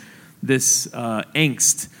this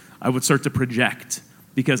angst I would start to project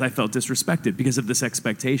because I felt disrespected because of this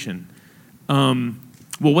expectation. Well,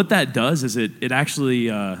 what that does is it actually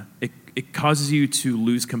it causes you to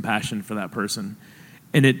lose compassion for that person,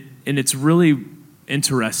 and it's really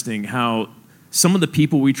interesting how some of the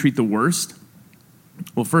people we treat the worst.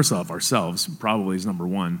 Well, first off, ourselves probably is number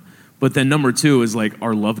one, but then number two is like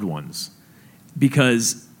our loved ones,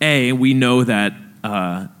 because we know that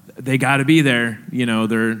they got to be there.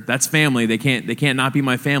 That's family. They can't not be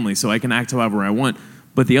my family, so I can act however I want.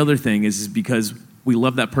 But the other thing is because we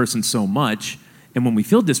love that person so much, and when we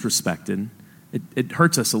feel disrespected, it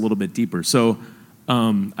hurts us a little bit deeper. So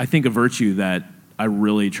I think a virtue that I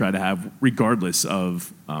really try to have, regardless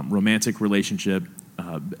of romantic relationship,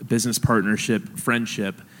 business partnership,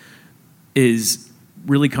 friendship, is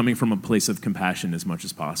really coming from a place of compassion as much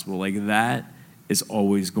as possible. Like that's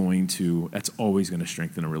always going to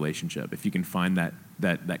strengthen a relationship if you can find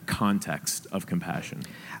that context of compassion.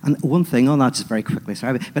 And one thing on that, just very quickly,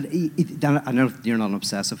 sorry, but I know you're not an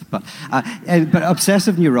obsessive, but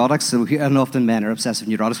obsessive neurotics, and often men are obsessive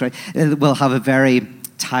neurotics, right? Will have a very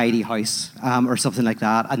tidy house or something like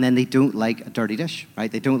that, and then they don't like a dirty dish,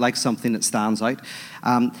 right? They don't like something that stands out,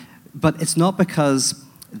 but it's not because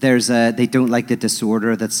they don't like the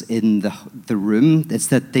disorder that's in the room. It's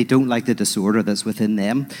that they don't like the disorder that's within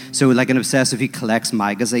them. So like an obsessive who collects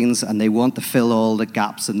magazines, and they want to fill all the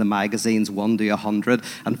gaps in the magazines 1 to 100,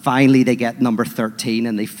 and finally they get number 13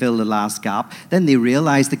 and they fill the last gap. Then they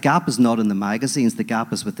realize the gap is not in the magazines, the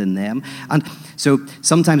gap is within them. And so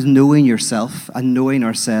sometimes knowing yourself and knowing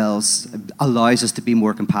ourselves allows us to be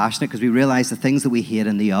more compassionate, because we realize the things that we hate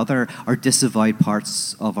in the other are disavowed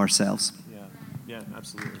parts of ourselves. Yeah,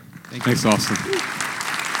 absolutely. Thanks, Austin.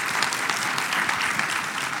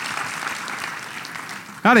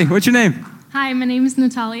 Howdy, what's your name? Hi, my name is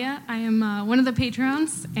Natalia. I am one of the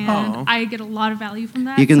patrons, and I get a lot lot from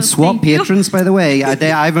that. You can swap patrons, by the way.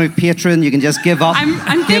 I'm a patron. You can just give up.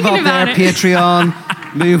 I'm give up their Patreon,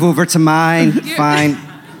 move over to mine. Fine.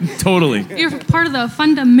 Totally. You're part of the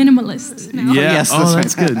Funda Minimalists now. Yeah. Yes,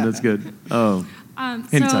 That's good. That's good. Oh.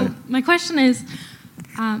 So my question is,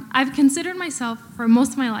 I've considered myself for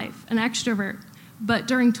most of my life an extrovert, but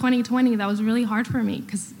during 2020 that was really hard for me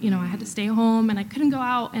because I had to stay home and I couldn't go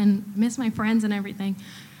out and miss my friends and everything.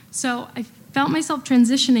 So I felt myself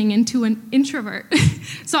transitioning into an introvert.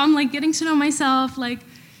 So I'm like getting to know myself, like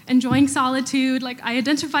enjoying solitude. Like I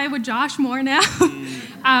identify with Josh more now.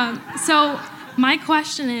 So my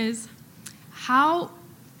question is, how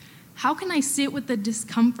can I sit with the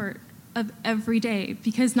discomfort of every day?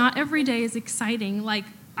 Because not every day is exciting like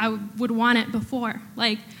I would want it before.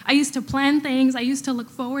 Like I used to plan things, I used to look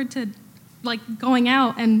forward to like going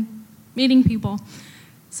out and meeting people.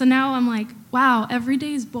 So now I'm like, wow, every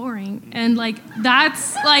day is boring. And like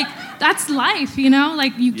that's life,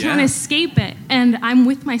 like you can't escape it. And I'm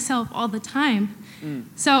with myself all the time.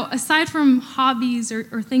 So aside from hobbies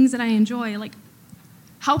or things that I enjoy, like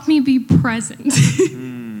help me be present.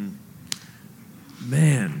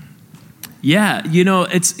 Man. Yeah,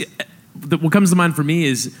 what comes to mind for me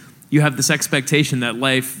is you have this expectation that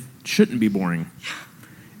life shouldn't be boring.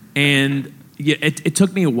 And it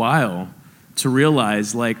took me a while to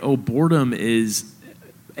realize, boredom is,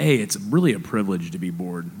 it's really a privilege to be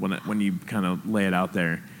bored when you kind of lay it out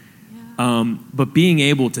there. Yeah. But being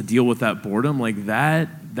able to deal with that boredom,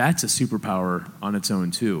 that's a superpower on its own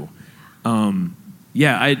too. Isn't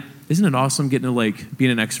it awesome getting to being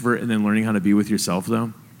an extrovert and then learning how to be with yourself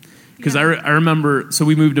though? Because I remember, so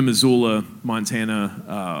we moved to Missoula,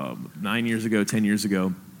 Montana, 10 years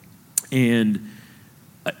ago, and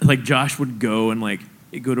Josh would go and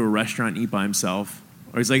go to a restaurant and eat by himself.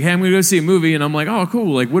 Or he's like, hey, I'm going to go see a movie. And I'm like, oh,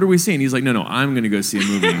 cool. Like, what are we seeing? He's like, no, I'm going to go see a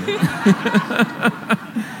movie.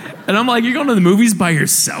 And I'm like, you're going to the movies by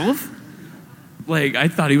yourself? Like, I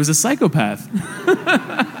thought he was a psychopath.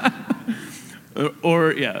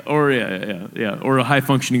 or a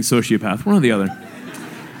high-functioning sociopath. One or the other.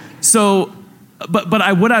 So, but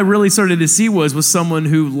what I really started to see was someone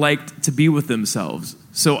who liked to be with themselves.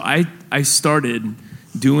 So I started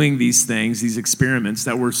doing these things, these experiments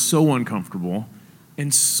that were so uncomfortable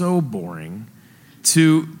and so boring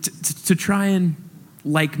to try and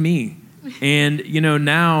like me. And,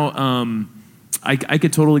 now I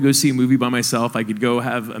could totally go see a movie by myself. I could go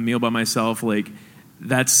have a meal by myself. Like,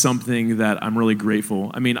 that's something that I'm really grateful.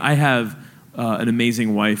 I mean, I have an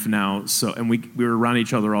amazing wife now, and we're around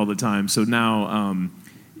each other all the time. So now, I'm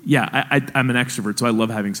an extrovert, so I love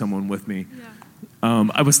having someone with me. Yeah.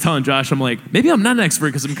 I was telling Josh, I'm like, maybe I'm not an expert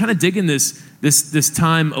because I'm kind of digging this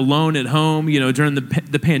time alone at home, during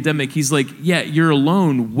the pandemic. He's like, yeah, you're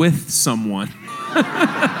alone with someone.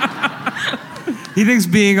 He thinks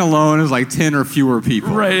being alone is like 10 or fewer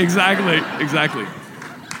people. Right, exactly.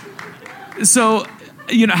 So,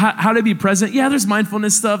 how to be present. Yeah, there's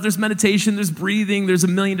mindfulness stuff, there's meditation, there's breathing, there's a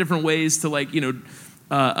million different ways to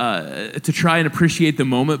to try and appreciate the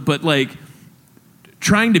moment. But like,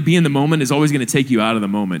 trying to be in the moment is always going to take you out of the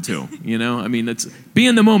moment too. I mean, that's be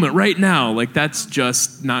in the moment right now. Like, that's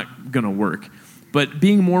just not going to work. But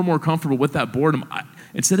being more and more comfortable with that boredom,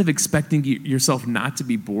 instead of expecting yourself not to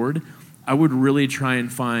be bored, I would really try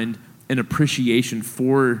and find an appreciation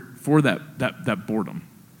for that boredom.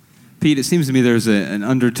 Pete, it seems to me there's an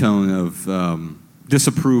undertone of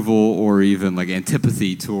disapproval or even like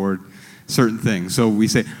antipathy toward certain things. So we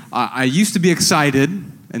say, I used to be excited,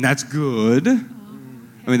 and that's good.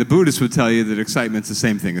 I mean, the Buddhists would tell you that excitement's the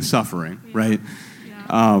same thing as suffering, right?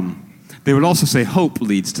 Yeah. They would also say hope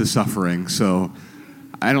leads to suffering. So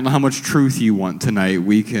I don't know how much truth you want tonight.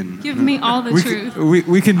 We can give me all the truth.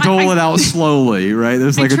 We can dole it out slowly, right?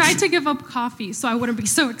 There's like I tried to give up coffee so I wouldn't be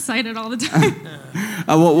so excited all the time.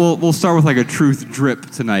 We'll start with like a truth drip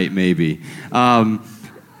tonight, maybe.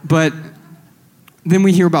 But then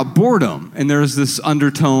we hear about boredom, and there's this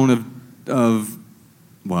undertone of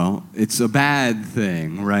well, it's a bad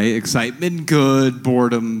thing, right? Excitement, good.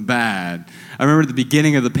 Boredom, bad. I remember at the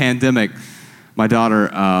beginning of the pandemic, my daughter,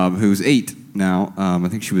 who's 8 now, I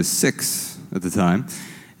think she was 6 at the time,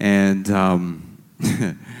 and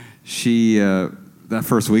she, that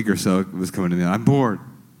first week or so, was coming to me, I'm bored.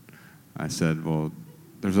 I said, well,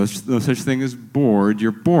 there's no such thing as bored,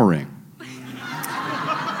 you're boring.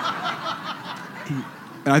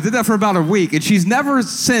 And I did that for about a week, and she's never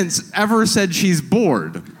since ever said she's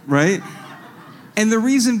bored, right? And the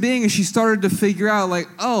reason being is she started to figure out, like,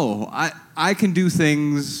 oh, I can do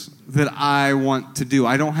things that I want to do.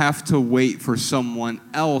 I don't have to wait for someone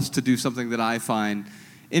else to do something that I find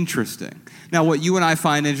interesting. Now, what you and I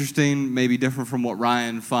find interesting may be different from what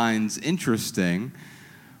Ryan finds interesting,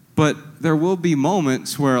 but there will be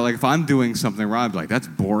moments where, like, if I'm doing something where I'm like, that's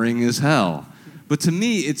boring as hell. But to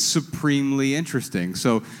me, it's supremely interesting.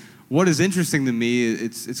 So what is interesting to me,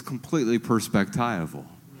 it's completely perspectival.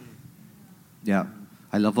 Yeah,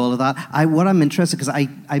 I love all of that. What I'm interested, because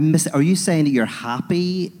I miss, are you saying that you're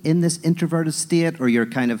happy in this introverted state, or you're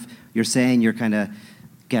saying you're kind of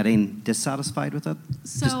getting dissatisfied with it?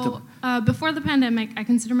 So before the pandemic, I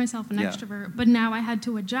consider myself an extrovert, but now I had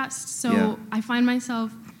to adjust. So I find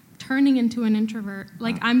myself turning into an introvert.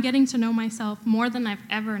 Like, I'm getting to know myself more than I've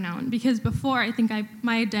ever known. Because before, I think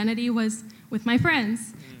my identity was with my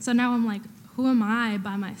friends. So now I'm like, who am I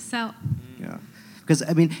by myself? Yeah. Because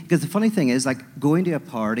the funny thing is, like, going to a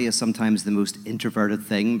party is sometimes the most introverted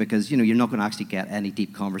thing, because, you're not going to actually get any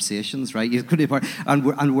deep conversations, right? You go to a party,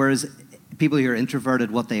 and whereas people who are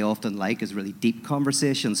introverted, what they often like is really deep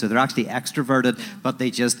conversations. So they're actually extroverted, but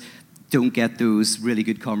they just don't get those really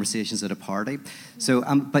good conversations at a party. So,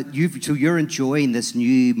 but you're enjoying this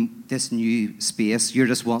new space. You're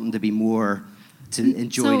just wanting to be more, to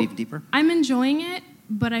enjoy it even deeper. I'm enjoying it,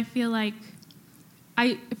 but I feel like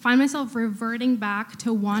I find myself reverting back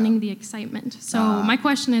to wanting the excitement. So my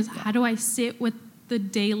question is, how do I sit with the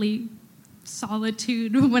daily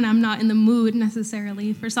solitude when I'm not in the mood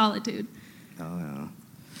necessarily for solitude? Oh yeah.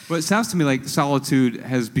 Well, it sounds to me like solitude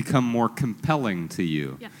has become more compelling to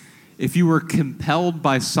you. Yes. If you were compelled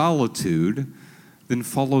by solitude, then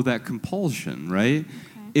follow that compulsion, right? Okay.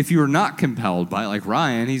 If you are not compelled by it, like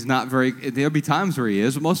Ryan, he's not very, there'll be times where he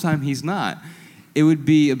is, but most of the time he's not. It would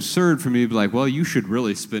be absurd for me to be like, well, you should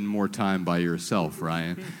really spend more time by yourself,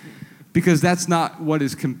 Ryan. because that's not what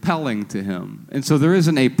is compelling to him. And so there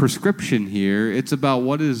isn't a prescription here. It's about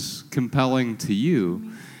what is compelling to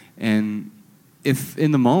you. And if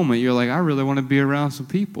in the moment you're like, I really want to be around some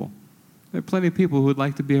people, there are plenty of people who would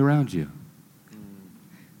like to be around you.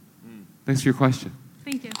 Thanks for your question.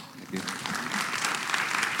 Thank you. Thank you.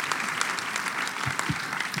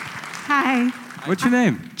 Hi. What's your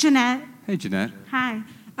name? Jeanette. Hey, Jeanette. Hi.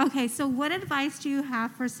 Okay, so what advice do you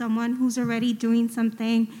have for someone who's already doing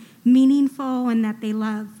something meaningful and that they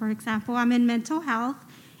love? For example, I'm in mental health.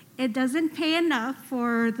 It doesn't pay enough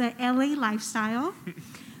for the LA lifestyle.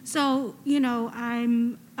 So,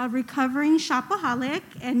 I'm a recovering shopaholic,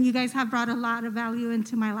 and you guys have brought a lot of value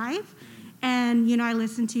into my life. And, I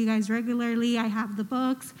listen to you guys regularly. I have the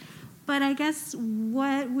books. But I guess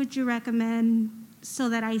what would you recommend so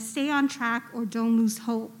that I stay on track or don't lose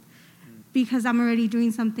hope? Because I'm already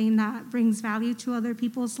doing something that brings value to other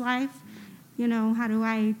people's life. How do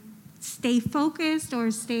I stay focused or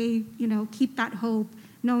keep that hope,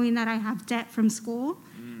 knowing that I have debt from school?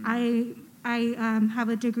 I have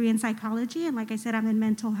a degree in psychology, and like I said, I'm in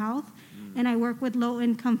mental health, and I work with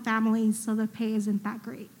low-income families, so the pay isn't that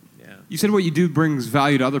great. Yeah. You said what you do brings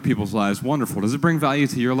value to other people's lives. Wonderful. Does it bring value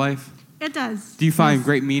to your life? It does. Do you find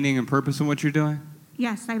great meaning and purpose in what you're doing?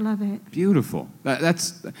 Yes, I love it. Beautiful.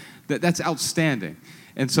 That's outstanding.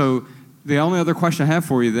 And so the only other question I have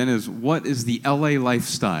for you then is, what is the LA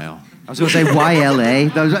lifestyle? I was going to say, why LA?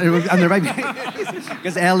 Because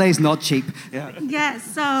LA's not cheap. Yeah. Yes,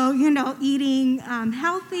 so, eating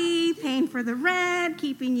healthy, paying for the rent,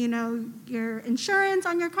 keeping, your insurance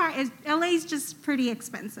on your car. LA's just pretty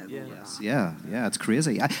expensive. Yes. Yeah, it's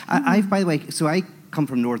crazy. I've, by the way, so I come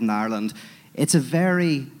from Northern Ireland. It's a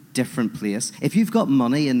very different place. If you've got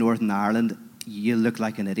money in Northern Ireland, you look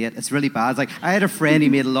like an idiot. It's really bad. It's like, I had a friend, he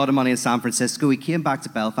made a lot of money in San Francisco. He came back to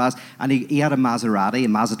Belfast, and he had a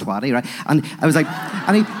Maserati, right? And I was like,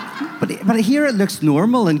 but here it looks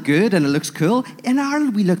normal and good, and it looks cool. In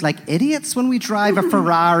Ireland, we look like idiots when we drive a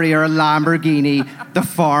Ferrari or a Lamborghini, the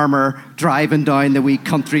farmer driving down the wee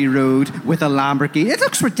country road with a Lamborghini. It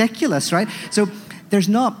looks ridiculous, right? So there's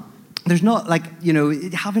not like,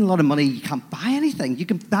 having a lot of money, you can't buy anything. You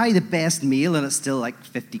can buy the best meal and it's still like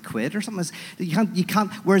 50 quid or something. You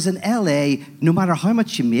can't, whereas in LA, no matter how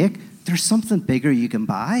much you make, there's something bigger you can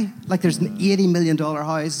buy. Like there's $80 million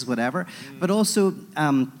houses, whatever. But also,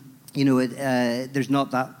 there's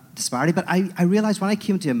not that disparity. But I realized when I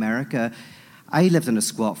came to America, I lived in a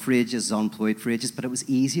squat for ages, unemployed for ages, but it was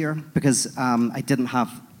easier because I didn't have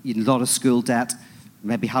a lot of school debt,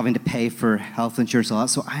 maybe having to pay for health insurance, all that.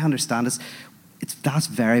 So I understand that's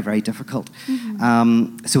very, very difficult.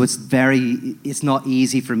 So it's not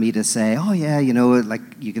easy for me to say, oh yeah, like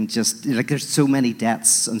you can just, like there's so many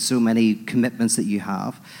debts and so many commitments that you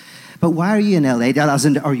have. But why are you in LA? As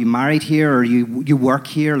in, are you married here, or you work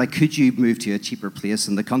here? Like, could you move to a cheaper place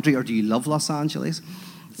in the country, or do you love Los Angeles?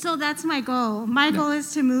 So that's my goal. My goal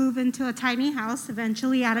is to move into a tiny house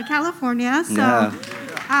eventually out of California. So,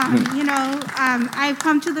 I've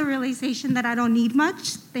come to the realization that I don't need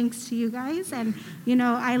much, thanks to you guys. And,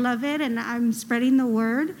 I love it, and I'm spreading the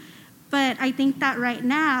word. But I think that right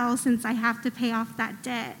now, since I have to pay off that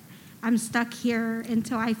debt, I'm stuck here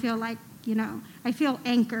until I feel like, I feel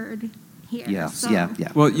anchored here. Yeah, so. yeah.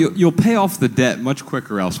 Well, you'll pay off the debt much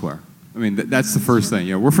quicker elsewhere. I mean, that's the first thing.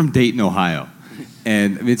 We're from Dayton, Ohio.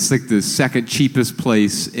 And it's like the second cheapest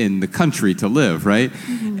place in the country to live, right?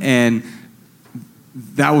 And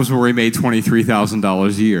that was where we made $23,000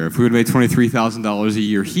 a year. If we would have made $23,000 a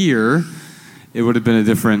year here, it would have been a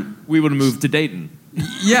different... We would have moved to Dayton.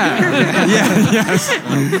 Yes.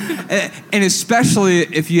 And especially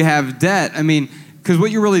if you have debt, I mean, because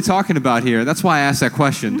what you're really talking about here, that's why I asked that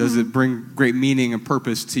question. Does it bring great meaning and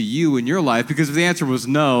purpose to you in your life? Because if the answer was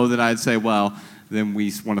no, then I'd say, well, then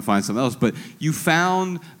we want to find something else. But you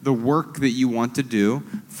found the work that you want to do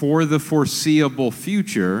for the foreseeable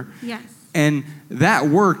future. Yes. And that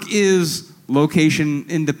work is location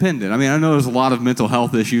independent. I mean, I know there's a lot of mental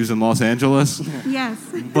health issues in Los Angeles. Yes.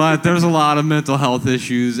 But there's a lot of mental health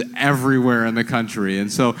issues everywhere in the country.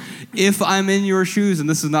 And so if I'm in your shoes, and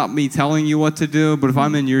this is not me telling you what to do, but if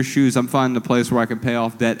I'm in your shoes, I'm finding a place where I can pay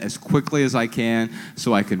off debt as quickly as I can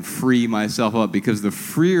so I can free myself up, because the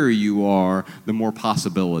freer you are, the more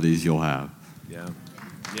possibilities you'll have. Yeah.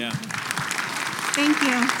 Thank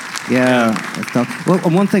you. Yeah. Well,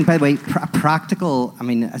 one thing, by the way, practical, I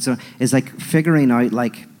mean, is like figuring out,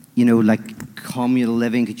 like, like communal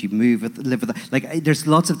living. Could you live with like, there's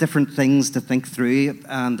lots of different things to think through,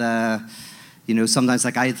 and You know, sometimes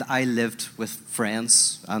like I lived with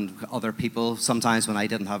friends and other people sometimes when I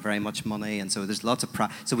didn't have very much money, and so there's lots of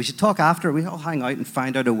so we should talk after. We all hang out and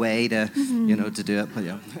find out a way to you know to do it. But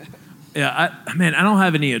yeah. Yeah, I don't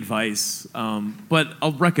have any advice, but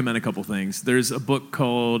I'll recommend a couple things. There's a book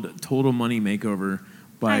called Total Money Makeover.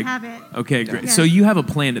 I have it. Okay, great. Yes. So you have a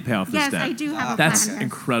plan to pay off this Yes, debt. I do have a plan. That's Yes.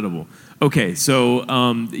 incredible. Okay, so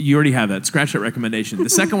you already have that. Scratch that recommendation. The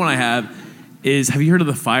second one I have is, have you heard of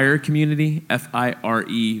the FIRE community? FIRE,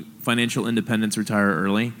 Financial Independence, Retire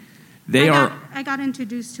Early. I got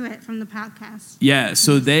introduced to it from the podcast. Yeah,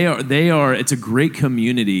 so they are. It's a great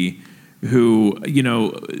community who, you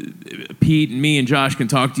know, Pete and me and Josh can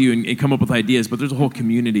talk to you and come up with ideas, but there's a whole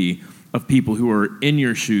community of people who are in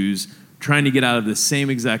your shoes trying to get out of the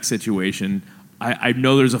same exact situation. I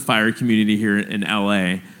know there's a FIRE community here in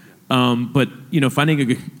LA, but you know,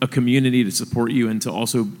 finding a community to support you and to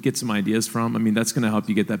also get some ideas from, I mean, that's going to help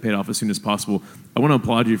you get that paid off as soon as possible. I want to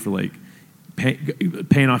applaud you for like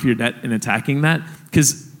paying off your debt and attacking that,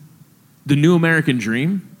 because the new American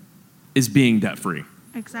dream is being debt free.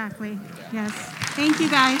 Exactly. Yes. Thank you,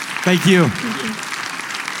 guys. Thank you. Thank you.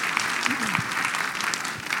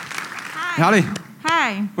 Howdy.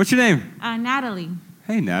 Hi, What's your name? Natalie.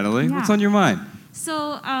 Hey, Natalie. Yeah. What's on your mind?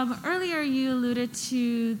 So earlier you alluded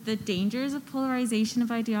to the dangers of polarization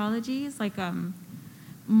of ideologies, like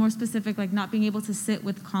more specific, like not being able to sit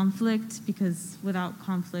with conflict, because without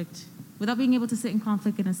being able to sit in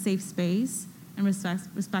conflict in a safe space and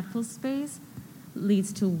respectful space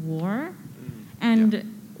leads to war.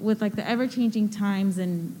 And with like the ever-changing times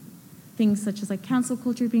and things such as like cancel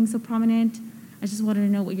culture being so prominent, I just wanted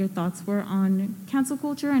to know what your thoughts were on cancel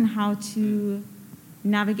culture and how to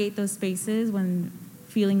navigate those spaces when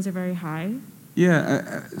feelings are very high.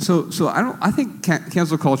 Yeah, so I think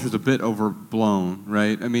cancel culture is a bit overblown,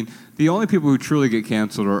 right? I mean, the only people who truly get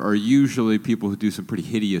canceled are usually people who do some pretty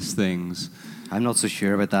hideous things. I'm not so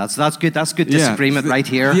sure about that. So that's good. That's good Yeah. disagreement right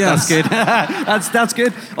here. Yes. That's good. that's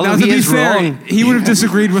good. Although Now, to he be is fair, wrong. he would have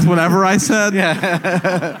disagreed with whatever I said.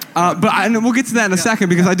 But we'll get to that in a second,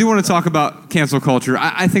 because I do want to talk about cancel culture.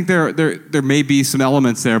 I think there may be some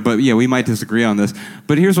elements there, but yeah, we might disagree on this.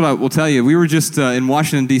 But here's what I will tell you. We were just in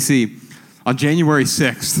Washington, D.C. on January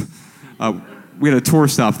 6th. We had a tour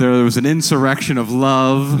stop there. There was an insurrection of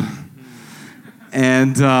love.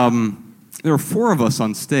 And there were 4 of us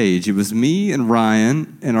on stage. It was me and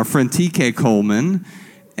Ryan and our friend T.K. Coleman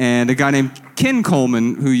and a guy named Ken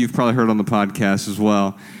Coleman, who you've probably heard on the podcast as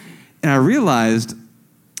well. And I realized,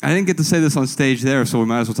 I didn't get to say this on stage there, so we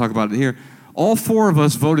might as well talk about it here. All 4 of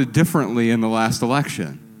us voted differently in the last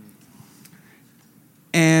election.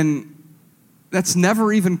 And that's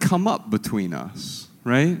never even come up between us,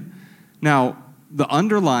 right? Now, the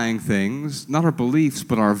underlying things, not our beliefs,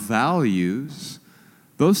 but our values,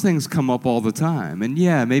 those things come up all the time. And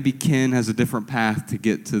yeah, maybe Ken has a different path to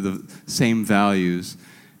get to the same values,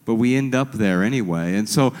 but we end up there anyway. And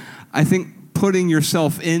so I think putting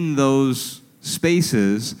yourself in those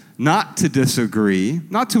spaces, not to disagree,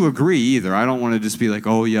 not to agree either. I don't want to just be like,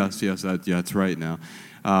 oh, yes, that's right now.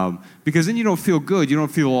 Because then you don't feel good. You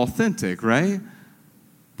don't feel authentic, right?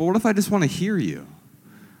 But what if I just want to hear you?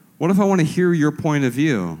 What if I want to hear your point of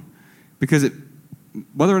view? Because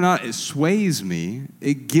whether or not it sways me,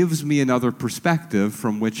 it gives me another perspective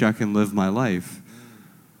from which I can live my life.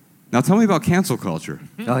 Now tell me about cancel culture.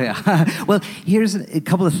 Oh, yeah. Well, here's a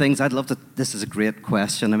couple of things. I'd love to, this is a great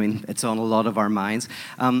question. I mean, it's on a lot of our minds.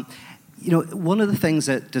 You know, one of the things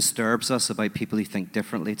that disturbs us about people who think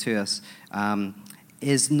differently to us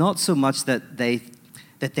is not so much that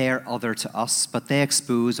they're other to us, but they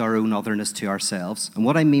expose our own otherness to ourselves. And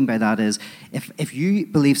what I mean by that is, if you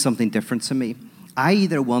believe something different to me, I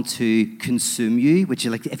either want to consume you, which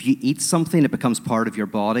is like if you eat something, it becomes part of your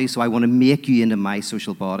body, so I want to make you into my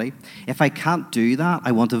social body. If I can't do that,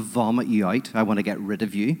 I want to vomit you out. I want to get rid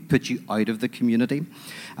of you, put you out of the community.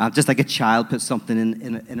 Just like a child puts something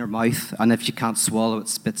in her mouth, and if she can't swallow it,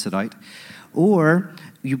 spits it out. Or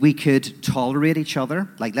we could tolerate each other,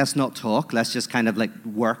 like let's not talk, let's just kind of like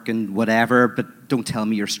work and whatever, but don't tell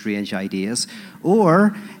me your strange ideas.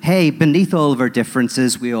 Or, hey, beneath all of our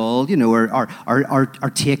differences, we all, you know,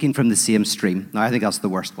 are taking from the same stream. Now, I think that's the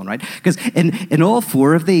worst one, right? Because in all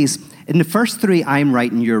 4 of these, in the first 3, I'm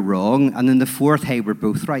right and you're wrong, and in the 4th, hey, we're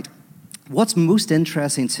both right. What's most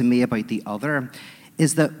interesting to me about the other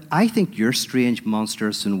is that I think you're strange,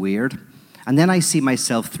 monstrous, and weird. And then I see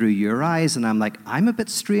myself through your eyes, and I'm like, I'm a bit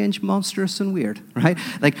strange, monstrous, and weird, right?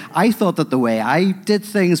 Like, I thought that the way I did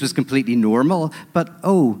things was completely normal, but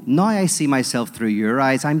now I see myself through your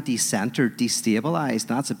eyes. I'm decentered, destabilized.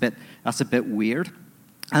 That's a bit weird.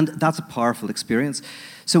 And that's a powerful experience.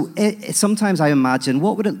 So sometimes I imagine,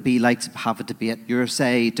 what would it be like to have a debate? You're,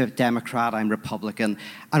 say, Democrat, I'm Republican.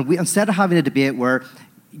 And instead of having a debate where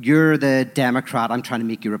you're the Democrat, I'm trying to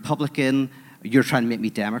make you Republican, you're trying to make me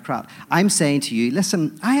Democrat, I'm saying to you,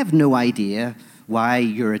 listen, I have no idea why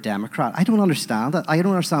you're a Democrat. I don't understand it. I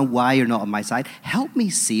don't understand why you're not on my side. Help me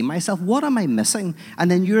see myself. What am I missing?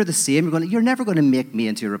 And then you're the same. You're never going to make me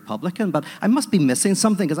into a Republican, but I must be missing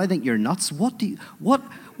something because I think you're nuts. What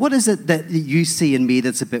is it that you see in me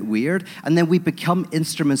that's a bit weird? And then we become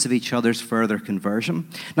instruments of each other's further conversion.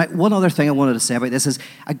 Now, one other thing I wanted to say about this is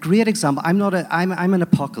a great example. I'm an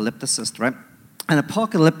apocalypticist, right? An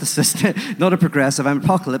apocalypticist, not a progressive, I'm an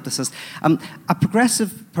apocalypticist. A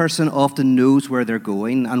progressive person often knows where they're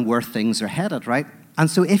going and where things are headed, right? And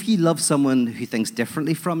so if you love someone who thinks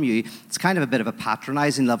differently from you, it's kind of a bit of a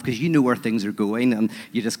patronizing love because you know where things are going and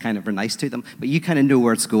you just kind of are nice to them, but you kind of know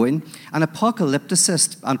where it's going. An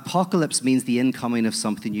apocalypticist, apocalypse means the incoming of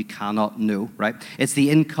something you cannot know, right? It's the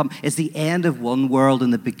end of one world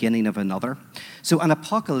and the beginning of another. So an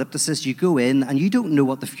apocalypticist, you go in and you don't know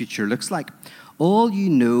what the future looks like. All you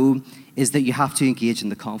know is that you have to engage in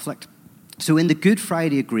the conflict. So in the Good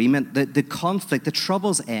Friday Agreement, the conflict, the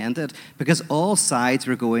troubles ended because all sides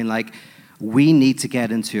were going like, we need to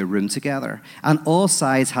get into a room together. And all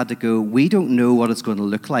sides had to go, we don't know what it's going to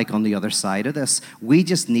look like on the other side of this. We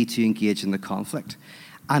just need to engage in the conflict.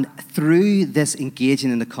 And through this engaging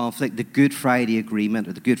in the conflict, the Good Friday Agreement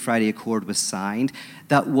or the Good Friday Accord was signed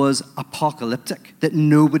that was apocalyptic, that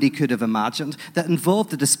nobody could have imagined, that involved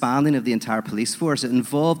the disbanding of the entire police force. It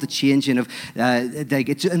involved the changing of,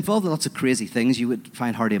 it involved lots of crazy things you would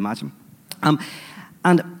find hard to imagine. And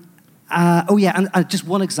just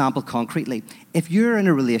one example concretely. If you're in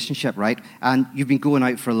a relationship, right, and you've been going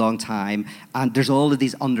out for a long time, and there's all of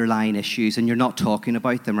these underlying issues, and you're not talking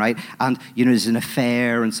about them, right, and, you know, there's an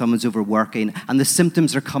affair, and someone's overworking, and the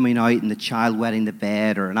symptoms are coming out in the child wetting the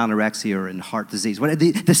bed, or in anorexia, or in heart disease.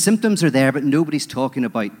 The symptoms are there, but nobody's talking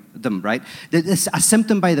about them, right? A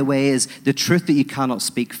symptom, by the way, is the truth that you cannot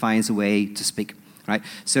speak finds a way to speak, right?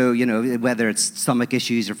 So, you know, whether it's stomach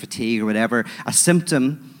issues or fatigue or whatever, a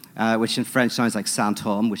symptom... which in French sounds like Saint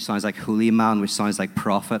Homme, which sounds like holy man, which sounds like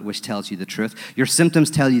prophet, which tells you the truth. Your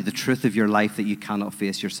symptoms tell you the truth of your life that you cannot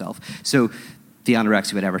face yourself. So the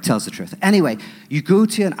anorexia, whatever, tells the truth. Anyway, you go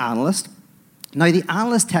to an analyst. Now, the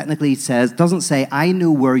analyst technically doesn't say, I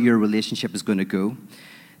know where your relationship is going to go.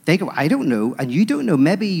 They go, I don't know, and you don't know.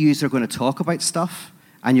 Maybe you are going to talk about stuff,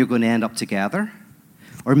 and you're going to end up together.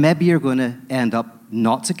 Or maybe you're going to end up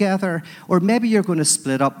not together, or maybe you're going to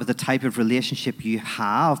split up with the type of relationship you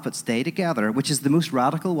have but stay together, which is the most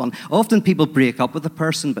radical one. Often people break up with a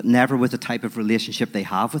person but never with the type of relationship they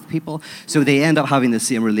have with people, so they end up having the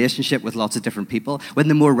same relationship with lots of different people, when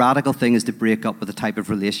the more radical thing is to break up with the type of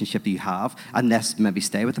relationship that you have and maybe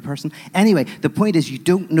stay with the person. Anyway, the point is you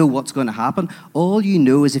don't know what's going to happen. All you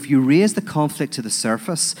know is if you raise the conflict to the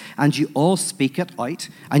surface and you all speak it out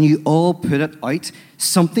and you all put it out,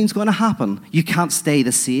 something's going to happen. You can't stay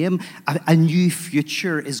the same. A new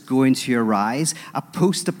future is going to arise. A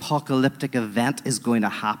post-apocalyptic event is going to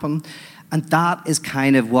happen. And that is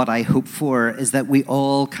kind of what I hope for, is that we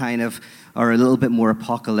all kind of are a little bit more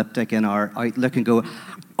apocalyptic in our outlook and go,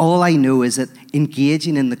 all I know is that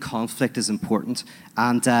engaging in the conflict is important.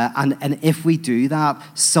 And if we do that,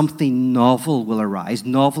 something novel will arise.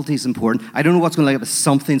 Novelty is important. I don't know what's going to look like, but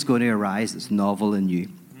something's going to arise that's novel and new.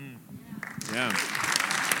 Yeah.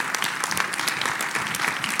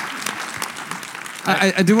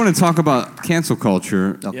 I do want to talk about cancel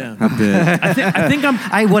culture Yeah. a bit. I think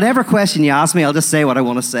whatever question you ask me, I'll just say what I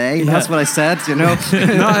want to say. Yeah. That's what I said, you know.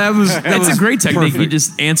 It's a great technique. Perfect. You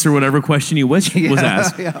just answer whatever question you wish was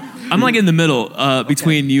asked. Yeah. I'm like in the middle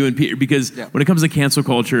between you and Peter, because when it comes to cancel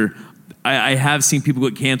culture, I have seen people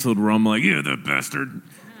get canceled where I'm like, you're the bastard.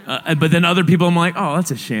 But then other people, I'm like, oh,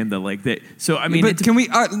 that's a shame that like that. So I mean, but can we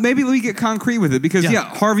maybe let me get concrete with it, because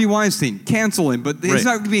Harvey Weinstein, cancel him, but he's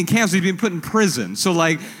not being canceled; he's being put in prison. So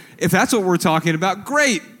like, if that's what we're talking about,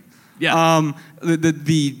 great. Yeah.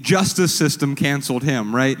 The justice system canceled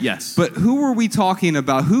him, right? Yes. But who are we talking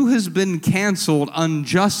about? Who has been canceled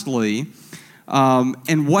unjustly?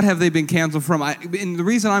 And what have they been canceled from? And the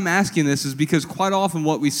reason I'm asking this is because quite often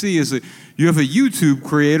what we see is that you have a YouTube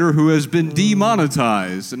creator who has been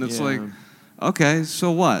demonetized. And it's like, okay, so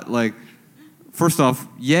what? Like, first off,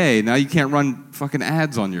 yay, now you can't run fucking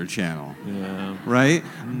ads on your channel. Yeah. Right?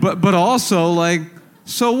 But also, like,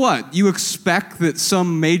 so what? You expect that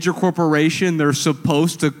some major corporation, they're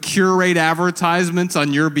supposed to curate advertisements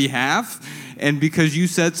on your behalf? And because you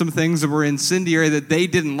said some things that were incendiary that they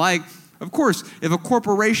didn't like, Of course, if a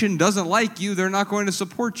corporation doesn't like you, they're not going to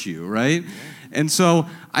support you, right? And so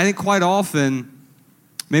I think quite often,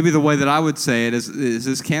 maybe the way that I would say it is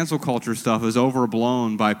this cancel culture stuff is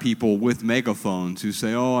overblown by people with megaphones who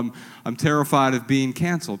say, oh, I'm terrified of being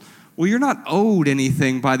canceled. Well, you're not owed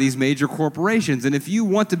anything by these major corporations. And if you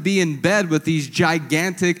want to be in bed with these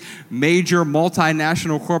gigantic, major,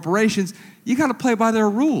 multinational corporations, you got to play by their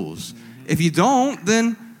rules. If you don't,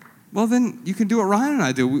 then you can do what Ryan and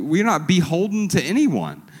I do. We're not beholden to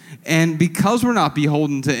anyone. And because we're not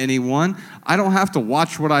beholden to anyone, I don't have to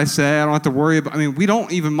watch what I say. I don't have to worry about, we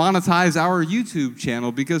don't even monetize our YouTube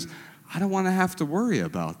channel because I don't want to have to worry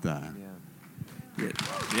about that.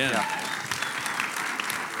 Yeah.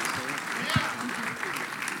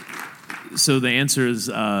 So the answer is,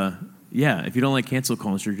 if you don't like cancel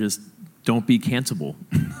culture, just don't be cancelable.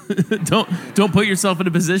 don't put yourself in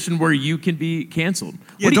a position where you can be canceled.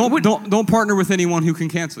 Yeah, don't partner with anyone who can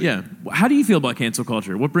cancel you. Yeah. How do you feel about cancel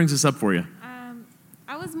culture? What brings this up for you?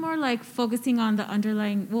 I was more like focusing on the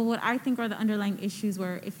underlying, what I think are the underlying issues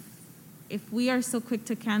where if we are so quick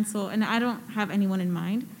to cancel, and I don't have anyone in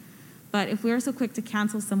mind, but if we are so quick to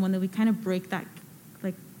cancel someone that we kind of break that,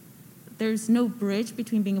 like, there's no bridge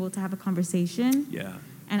between being able to have a conversation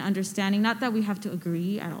and understanding. Not that we have to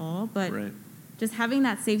agree at all, but just having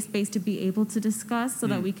that safe space to be able to discuss so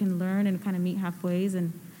that we can learn and kind of meet halfway.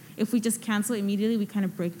 And if we just cancel immediately, we kind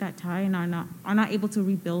of break that tie and are not able to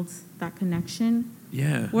rebuild that connection.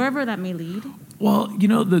 Yeah. Wherever that may lead. Well,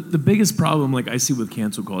 the biggest problem, like I see with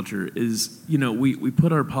cancel culture, is we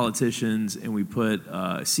put our politicians and we put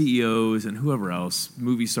CEOs and whoever else,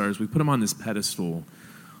 movie stars, we put them on this pedestal.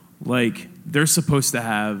 Like they're supposed to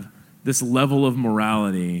have this level of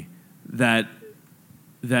morality that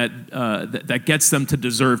gets them to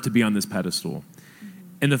deserve to be on this pedestal.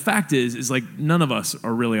 And the fact is like none of us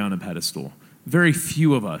are really on a pedestal. Very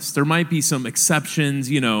few of us. There might be some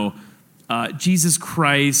exceptions, Jesus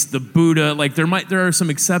Christ, the Buddha, like there are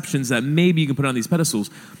some exceptions that maybe you can put on these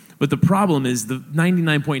pedestals. But the problem is the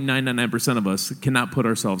 99.999% of us cannot put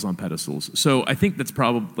ourselves on pedestals. So I think that's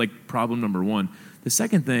problem number one. The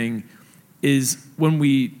second thing is when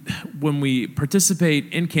we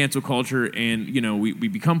participate in cancel culture and we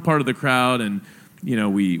become part of the crowd and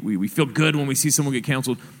we feel good when we see someone get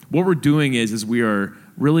canceled. What we're doing is we are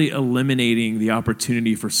really eliminating the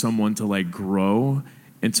opportunity for someone to like grow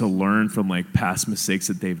and to learn from like past mistakes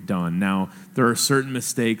that they've done. Now, there are certain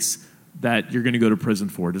mistakes that you're going to go to prison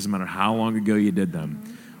for. It doesn't matter how long ago you did them.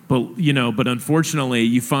 But unfortunately,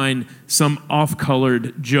 you find some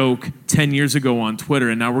off-colored joke 10 years ago on Twitter,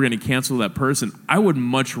 and now we're going to cancel that person. I would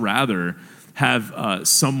much rather have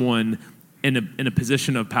someone in a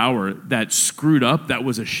position of power that screwed up, that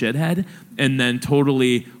was a shithead, and then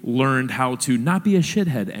totally learned how to not be a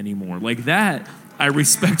shithead anymore. Like that, I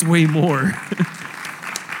respect way more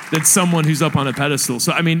than someone who's up on a pedestal.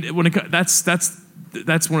 So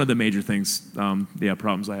that's one of the major things,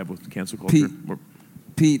 problems I have with cancel culture.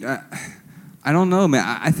 Pete, I don't know, man.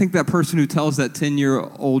 I think that person who tells that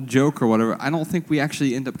 10-year-old joke or whatever, I don't think we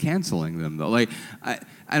actually end up canceling them, though. Like,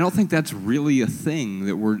 I don't think that's really a thing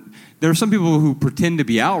that there are some people who pretend to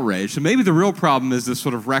be outraged. So maybe the real problem is this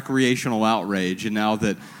sort of recreational outrage, and now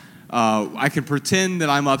that I can pretend that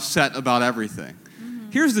I'm upset about everything.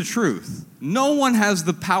 Mm-hmm. Here's the truth. No one has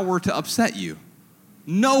the power to upset you.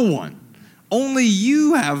 No one. Only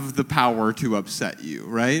you have the power to upset you,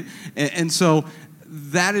 right? And so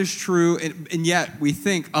that is true, and yet we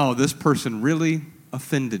think, oh, this person really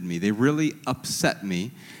offended me. They really upset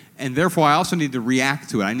me, and therefore I also need to react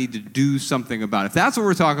to it. I need to do something about it. If that's what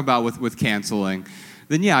we're talking about with canceling,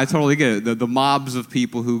 then yeah, I totally get it. The mobs of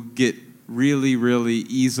people who get really, really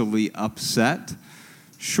easily upset,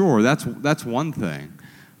 sure, that's one thing.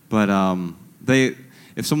 But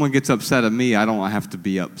if someone gets upset at me, I don't have to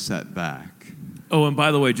be upset back. Oh, and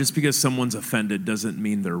by the way, just because someone's offended doesn't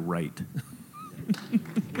mean they're right.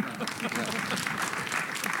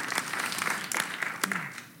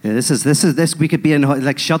 Yeah, this. We could be in,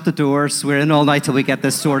 like, shut the doors. We're in all night till we get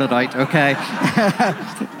this sorted out, okay?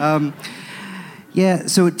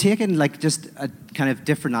 So taking, like, just a kind of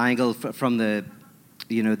different angle from the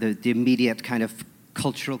immediate kind of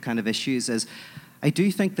cultural kind of issues is, I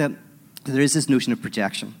do think that there is this notion of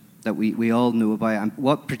projection that we all know about. And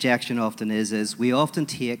what projection often is we often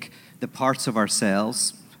take the parts of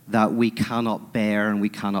ourselves that we cannot bear and we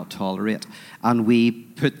cannot tolerate, and we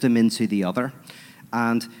put them into the other.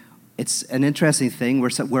 And it's an interesting thing.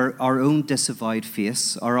 We're our own disavowed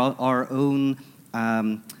face, our own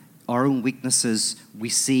weaknesses we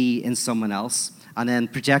see in someone else. And then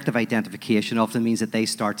projective identification often means that they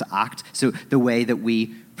start to act. So the way that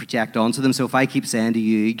we project onto them. So if I keep saying to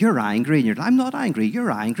you, you're angry, and you're like, I'm not angry, you're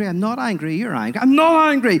angry, I'm not angry, you're angry, I'm not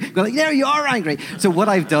angry. Go like, there you are angry. So what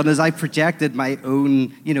I've done is I've projected my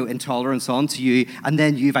own, intolerance onto you, and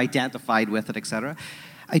then you've identified with it, etc.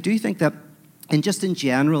 I do think that, and just in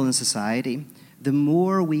general in society, the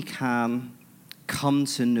more we can come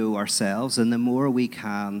to know ourselves, and the more we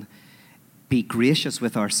can be gracious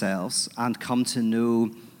with ourselves and come to know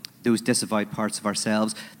those disavowed parts of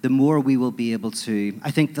ourselves, the more we will be able to,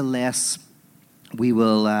 I think the less we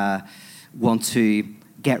will want to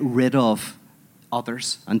get rid of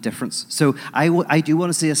others and difference. So I do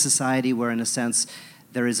want to see a society where, in a sense,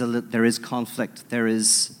 there is conflict,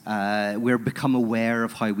 we're become aware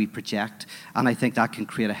of how we project, and I think that can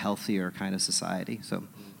create a healthier kind of society. So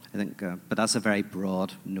I think, but that's a very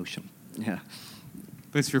broad notion. Yeah.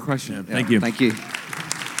 Thanks for your question. Yeah, thank you. Thank you.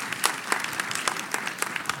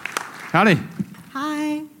 Howdy.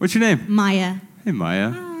 Hi. What's your name? Maya. Hey, Maya.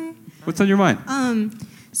 Hi. What's on your mind?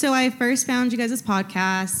 So I first found you guys'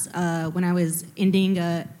 podcast when I was ending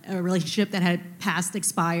a relationship that had past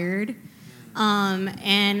expired.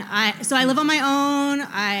 And I live on my own.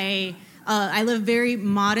 I live very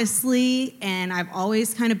modestly, and I've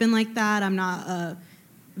always kind of been like that. I'm not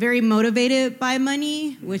very motivated by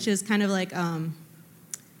money, which is kind of like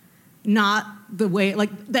not the way, like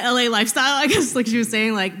the LA lifestyle, I guess, like she was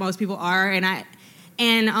saying, like most people are. And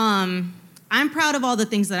I'm proud of all the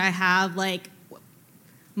things that I have, like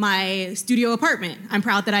my studio apartment. I'm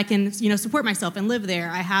proud that I can, support myself and live there.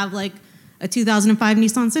 I have like a 2005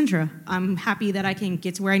 Nissan Sentra. I'm happy that I can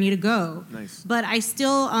get to where I need to go. Nice. But I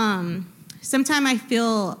still, sometimes I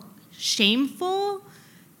feel shameful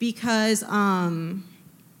because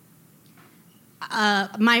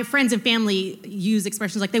my friends and family use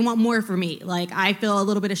expressions like they want more for me. Like I feel a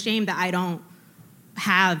little bit ashamed that I don't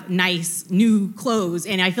have nice new clothes,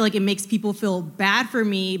 and I feel like it makes people feel bad for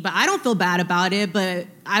me, but I don't feel bad about it, but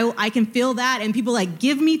I can feel that, and people like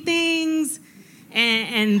give me things,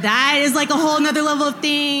 and that is like a whole nother level of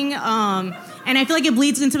thing. And I feel like it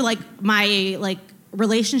bleeds into like my like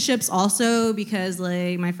relationships also, because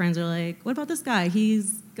like my friends are like, what about this guy?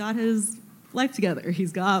 He's got his life together.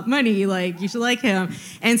 He's got money. Like, you should like him.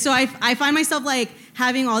 And so I find myself like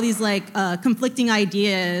having all these like conflicting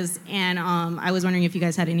ideas. And I was wondering if you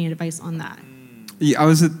guys had any advice on that. Yeah,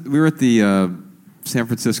 we were at the San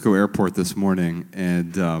Francisco airport this morning,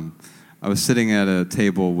 and I was sitting at a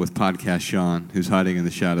table with Podcast Sean, who's hiding in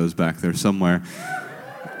the shadows back there somewhere.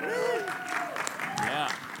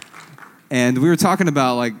 Yeah. And we were talking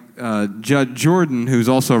about like Judge Jordan, who's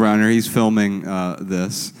also around here. He's filming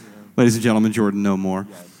this. Ladies and gentlemen, Jordan No More.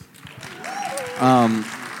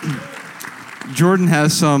 Jordan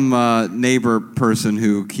has some neighbor person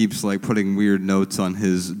who keeps like putting weird notes on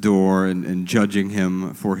his door and judging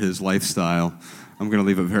him for his lifestyle. I'm going to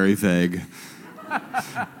leave it very vague.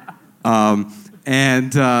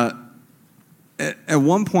 And at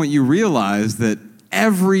one point you realize that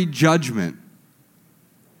every judgment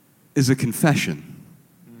is a confession.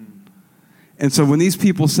 And so when these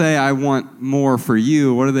people say, I want more for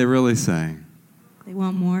you, what are they really saying? They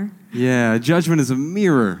want more? Yeah, judgment is a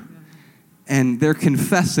mirror. And they're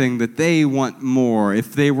confessing that they want more.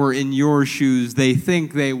 If they were in your shoes, they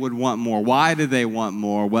think they would want more. Why do they want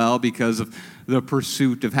more? Well, because of the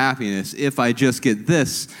pursuit of happiness. If I just get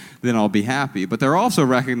this, then I'll be happy. But they're also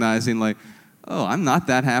recognizing like, oh, I'm not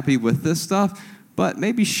that happy with this stuff, but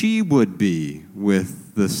maybe she would be with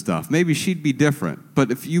this stuff. Maybe she'd be different.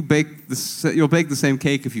 But if you you'll bake the same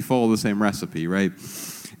cake if you follow the same recipe, right?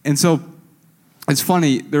 And so it's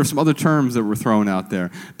funny, there are some other terms that were thrown out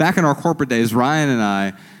there. Back in our corporate days, Ryan and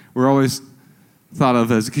I were always thought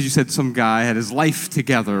of as, because you said some guy had his life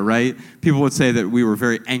together, right? People would say that we were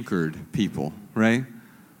very anchored people, right?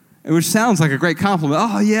 Which sounds like a great compliment.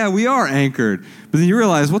 Oh, yeah, we are anchored. But then you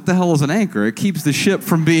realize, what the hell is an anchor? It keeps the ship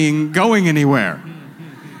from going anywhere.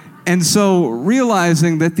 And so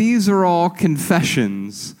realizing that these are all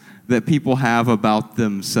confessions that people have about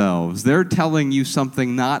themselves. They're telling you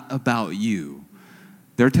something not about you.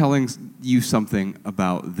 They're telling you something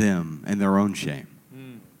about them and their own shame.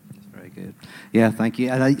 That's very good. Yeah, thank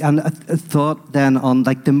you. And a thought then on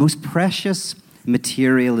like the most precious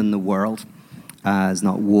material in the world is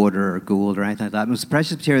not water or gold or anything like that. The most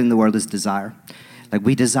precious material in the world is desire. Like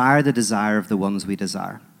we desire the desire of the ones we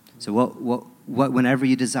desire. So whenever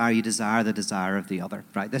you desire the desire of the other,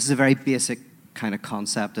 right? This is a very basic kind of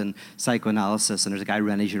concept in psychoanalysis, and there's a guy,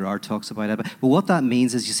 René Girard, talks about it. But what that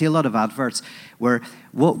means is you see a lot of adverts where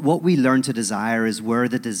what we learn to desire is where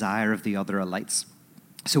the desire of the other alights.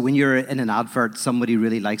 So when you're in an advert, somebody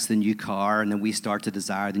really likes the new car, and then we start to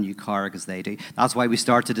desire the new car because they do. That's why we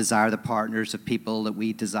start to desire the partners of people that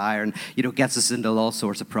we desire, and gets us into all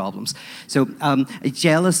sorts of problems. So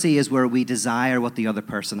jealousy is where we desire what the other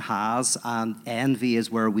person has, and envy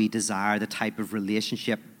is where we desire the type of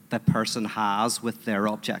relationship that person has with their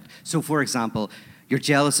object. So, for example, you're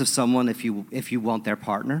jealous of someone if you want their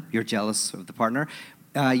partner. You're jealous of the partner.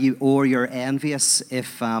 Or you're envious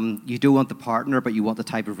if you don't want the partner, but you want the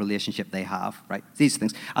type of relationship they have, right? These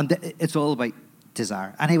things. And it's all about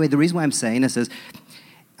desire. Anyway, the reason why I'm saying this is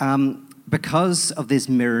because of these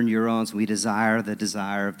mirror neurons, we desire the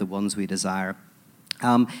desire of the ones we desire.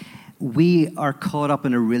 We are caught up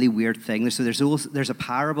in a really weird thing. So there's a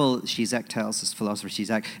parable Zizek tells, this philosopher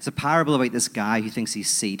Zizek. It's a parable about this guy who thinks he's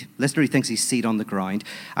seed. Literally thinks he's seed on the ground.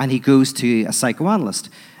 And he goes to a psychoanalyst.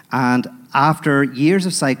 And after years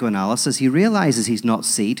of psychoanalysis, he realizes he's not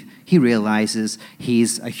seed. He realizes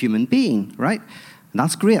he's a human being, right? And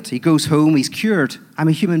that's great. He goes home, he's cured. I'm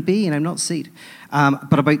a human being, I'm not seed.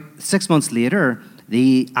 But about 6 months later,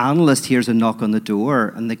 the analyst hears a knock on the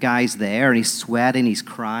door, and the guy's there, and he's sweating, he's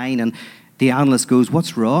crying, and the analyst goes,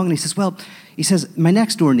 "What's wrong?" And he says, "My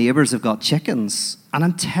next door neighbors have got chickens, and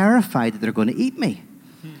I'm terrified that they're going to eat me."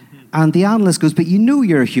 And the analyst goes, "But you know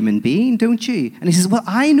you're a human being, don't you?" And he says, "Well,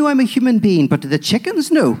 I know I'm a human being, but do the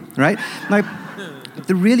chickens know?" Right? Now,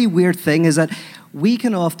 the really weird thing is that we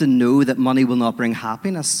can often know that money will not bring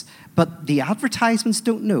happiness, but the advertisements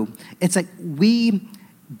don't know. It's like we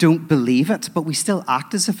don't believe it, but we still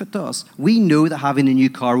act as if it does. We know that having a new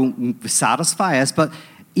car won't satisfy us, but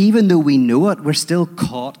even though we know it, we're still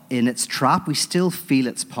caught in its trap. We still feel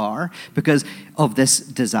its power because of this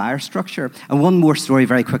desire structure. And one more story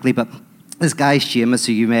very quickly, but this guy, Seamus,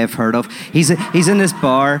 who you may have heard of, he's in this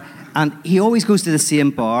bar, and he always goes to the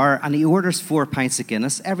same bar, and he orders 4 pints of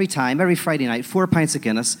Guinness every Friday night, 4 pints of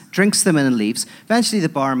Guinness, drinks them in and leaves. Eventually, the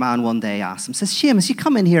barman one day asks him, says, "Seamus, you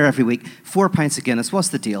come in here every week, 4 pints of Guinness, what's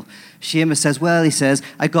the deal?" Seamus says, "Well," he says,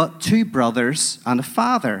 "I got 2 brothers and a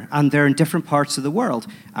father, and they're in different parts of the world.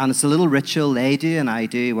 And it's a little ritual they do and I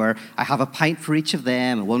do, where I have a pint for each of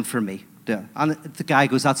them and one for me." And the guy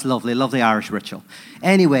goes, "That's lovely, lovely Irish ritual."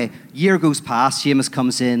 Anyway, year goes past, Seamus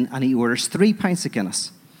comes in, and he orders 3 pints of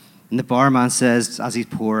Guinness. And the barman says, as he's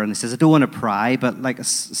pouring, he says, "I don't want to pry, but like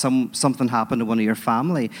something happened to one of your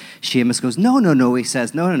family." Seamus goes, No. He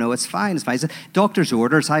says, No, it's fine. He says, "Doctor's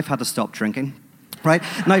orders, I've had to stop drinking." Right?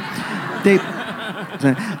 Now,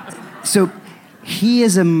 so he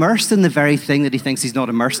is immersed in the very thing that he thinks he's not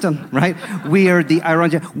immersed in, right? We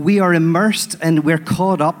are immersed and we're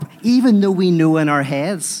caught up, even though we know in our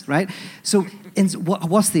heads, right? So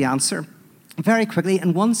what's the answer? Very quickly,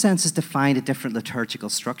 in one sense, is to find a different liturgical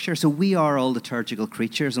structure. So we are all liturgical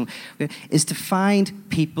creatures, and is to find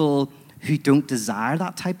people who don't desire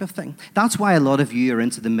that type of thing. That's why a lot of you are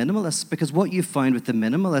into the minimalists, because what you find with the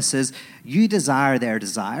minimalists is you desire their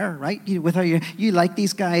desire, right? You like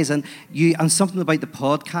these guys, and something about the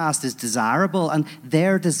podcast is desirable, and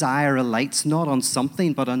their desire alights not on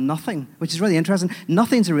something but on nothing, which is really interesting.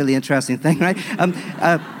 Nothing's a really interesting thing, right?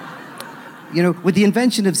 With the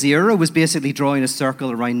invention of zero was basically drawing a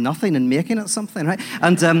circle around nothing and making it something, right?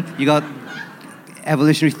 And you got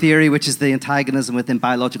evolutionary theory, which is the antagonism within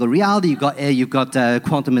biological reality. You've got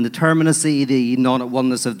quantum indeterminacy, the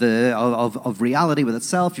non-oneness of reality with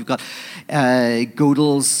itself. You've got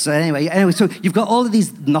Gödel's. Anyway, so you've got all of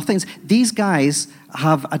these nothings. These guys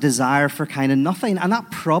have a desire for kind of nothing, and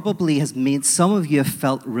that probably has made some of you have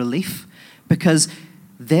felt relief, because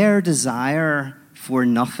their desire for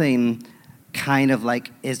nothing kind of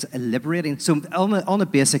like is liberating. So on a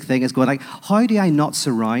basic thing is going like, how do I not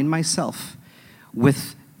surround myself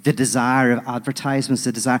with the desire of advertisements,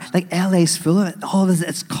 the desire, like LA's full of it. All this,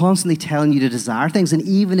 it's constantly telling you to desire things, and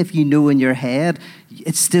even if you know in your head,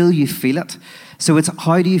 it's still you feel it. So it's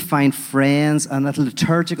how do you find friends and that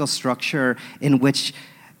liturgical structure in which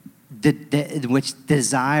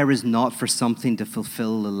desire is not for something to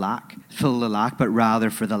fill the lack, but rather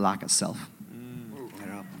for the lack itself.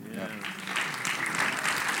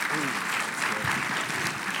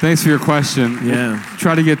 Thanks for your question. Yeah. We'll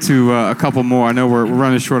try to get to a couple more. I know we're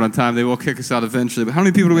running short on time. They will kick us out eventually. But how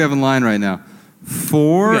many people do we have in line right now?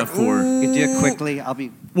 4? We got 4. You can do it quickly.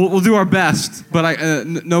 We'll do our best, but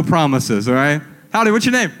no promises, all right? Howdy, what's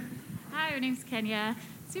your name? Hi, my name's Kenya.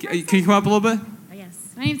 Can you come up a little bit? Oh, yes.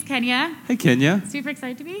 My name's Kenya. Hey, Kenya. Super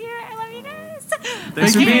excited to be here. I love you guys.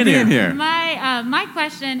 Thanks for being here. My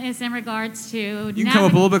question is in regards to... You can come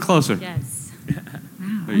up a little bit closer. Yes.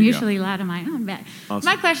 I'm usually loud on my own, but awesome.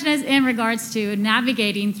 My question is in regards to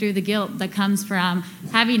navigating through the guilt that comes from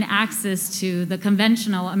having access to the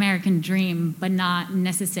conventional American dream, but not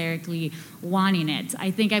necessarily wanting it.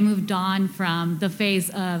 I think I moved on from the phase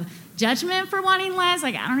of judgment for wanting less.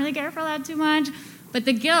 Like, I don't really care for that too much. But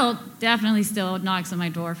the guilt definitely still knocks on my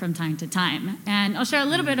door from time to time. And I'll share a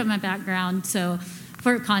little bit of my background. So,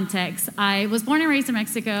 for context, I was born and raised in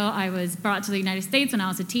Mexico. I was brought to the United States when I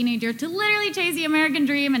was a teenager to literally chase the American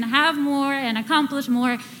dream and have more and accomplish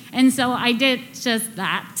more. And so I did just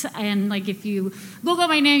that. And like, if you Google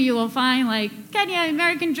my name, you will find like Kenya,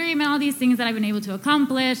 American dream, and all these things that I've been able to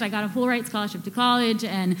accomplish. I got a full ride scholarship to college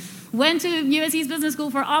and went to USC's business school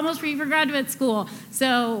for almost free for graduate school.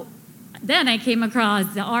 So then I came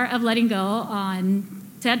across The Art of Letting Go on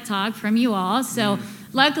TED Talk from you all. So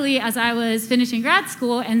luckily, as I was finishing grad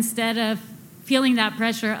school, instead of feeling that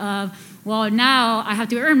pressure of, well, now I have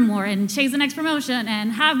to earn more and chase the next promotion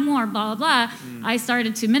and have more, blah, blah, blah, I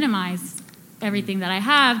started to minimize everything that I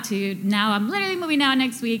have to now I'm literally moving out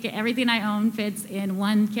next week. Everything I own fits in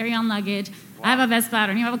one carry-on luggage. Wow. I have a Vespa, I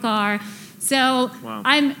don't even have a car. So wow.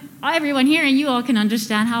 Everyone here and you all can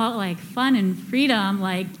understand how like fun and freedom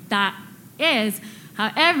like that is.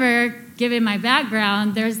 However, given my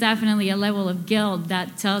background, there's definitely a level of guilt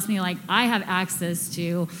that tells me like I have access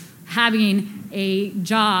to having a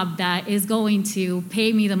job that is going to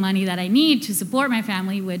pay me the money that I need to support my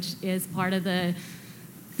family, which is part of the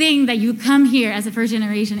thing that you come here as a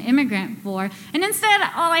first-generation immigrant for. And instead,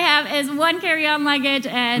 all I have is one carry-on luggage,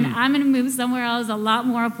 and I'm going to move somewhere else a lot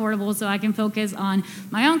more affordable so I can focus on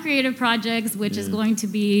my own creative projects, which is going to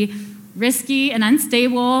be risky and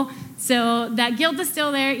unstable. So that guilt is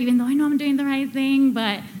still there, even though I know I'm doing the right thing,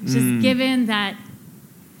 but just given that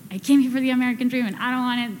I came here for the American dream and I don't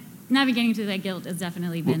want it, navigating through that guilt has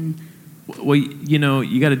definitely been... Well, you know,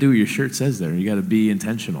 you got to do what your shirt says there. You got to be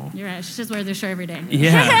intentional. You're right. I should just wear this shirt every day.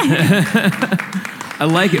 Yeah. I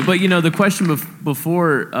like it. But, you know, the question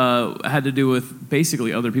before had to do with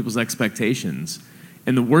basically other people's expectations.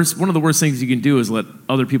 And one of the worst things you can do is let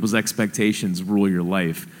other people's expectations rule your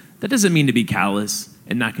life. That doesn't mean to be callous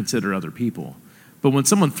and not consider other people. But when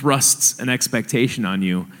someone thrusts an expectation on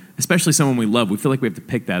you, especially someone we love, we feel like we have to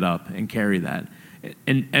pick that up and carry that.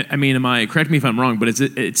 And I mean, correct me if I'm wrong, but is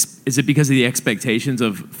it because of the expectations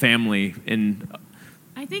of family and?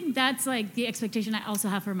 I think that's like the expectation I also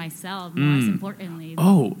have for myself, most importantly.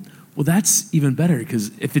 Oh, well, that's even better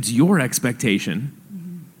because if it's your expectation,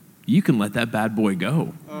 you can let that bad boy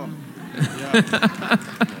go. Oh. Yeah.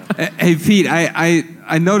 Hey, Pete,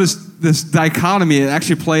 I noticed this dichotomy. It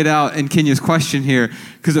actually played out in Kenya's question here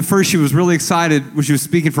because at first she was really excited when she was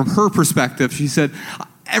speaking from her perspective. She said,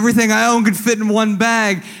 everything I own could fit in one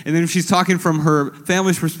bag. And then she's talking from her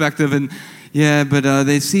family's perspective, and yeah, but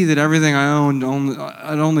they see that everything I own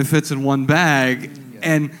only fits in one bag.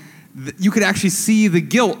 And you could actually see the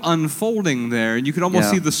guilt unfolding there, and you could almost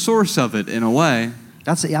see the source of it in a way.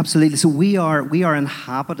 That's absolutely. So we are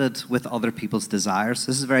inhabited with other people's desires.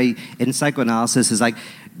 This is very, in psychoanalysis, is like,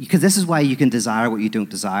 because this is why you can desire what you don't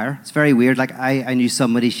desire. It's very weird. Like I knew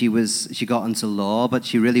somebody, she got into law, but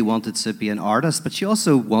she really wanted to be an artist, but she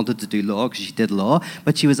also wanted to do law because she did law,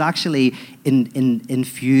 but she was actually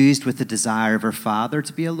infused with the desire of her father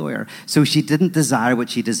to be a lawyer. So she didn't desire what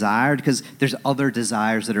she desired because there's other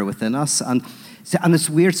desires that are within us. And it's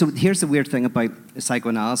weird. So here's the weird thing about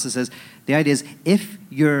psychoanalysis is the idea is if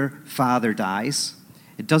your father dies,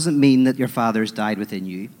 it doesn't mean that your father's died within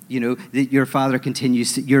you. You know, that your father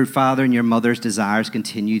and your mother's desires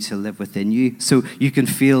continue to live within you. So you can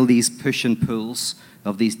feel these push and pulls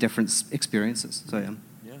of these different experiences. So yeah.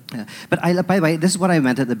 But by the way, this is what I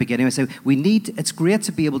meant at the beginning. I said it's great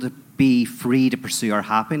to be able to be free to pursue our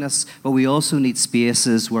happiness, but we also need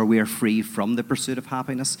spaces where we are free from the pursuit of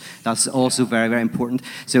happiness. That's also very, very important.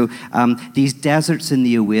 So these deserts in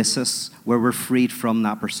the oasis where we're freed from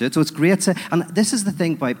that pursuit. So it's great and this is the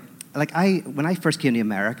thing about, like when I first came to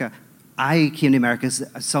America, I came to America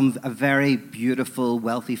as a very beautiful,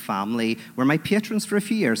 wealthy family were my patrons for a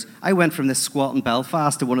few years. I went from this squat in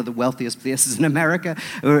Belfast to one of the wealthiest places in America,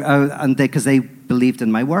 and because they believed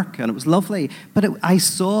in my work, and it was lovely. But I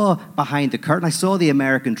saw behind the curtain, I saw the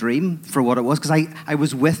American dream for what it was, because I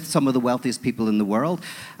was with some of the wealthiest people in the world,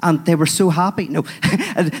 and they were so happy. No,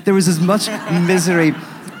 there was as much misery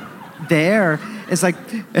there. It's like,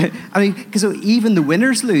 because even the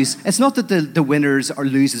winners lose. It's not that the winners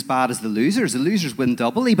lose as bad as the losers. The losers win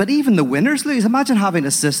doubly, but even the winners lose. Imagine having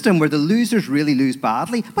a system where the losers really lose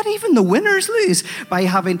badly, but even the winners lose by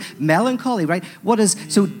having melancholy, right?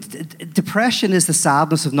 Depression is the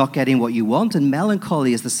sadness of not getting what you want, and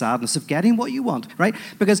melancholy is the sadness of getting what you want, right?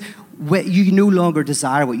 Because you no longer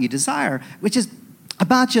desire what you desire, which is,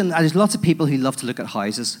 imagine there's lots of people who love to look at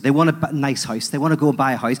houses. They want a nice house. They want to go and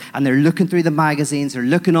buy a house, and they're looking through the magazines, they're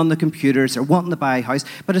looking on the computers, they're wanting to buy a house.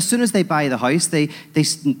 But as soon as they buy the house, they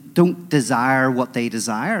don't desire what they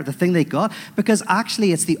desire, the thing they got, because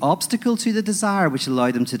actually it's the obstacle to the desire which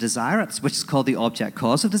allowed them to desire it, which is called the object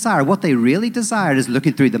cause of desire. What they really desired is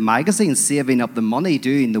looking through the magazines, saving up the money,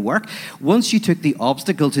 doing the work. Once you took the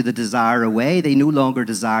obstacle to the desire away, they no longer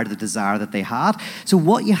desired the desire that they had. So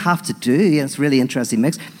what you have to do, and it's really interesting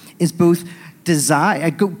mix, is both desire,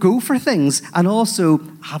 go for things, and also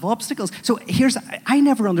have obstacles. So I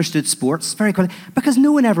never understood sports very quickly because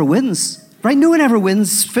no one ever wins, right? No one ever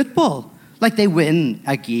wins football. Like they win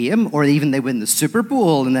a game, or even they win the Super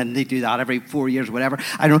Bowl, and then they do that every 4 years, whatever.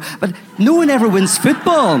 I don't know, but no one ever wins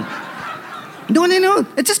football. No,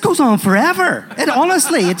 it just goes on forever.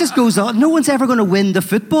 Honestly, it just goes on. No one's ever going to win the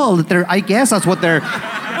football. I guess that's what they're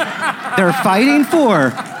fighting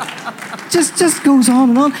for. Just goes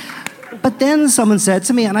on and on. But then someone said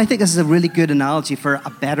to me, and I think this is a really good analogy for a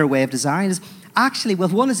better way of design, is actually, well,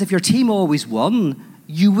 one is if your team always won,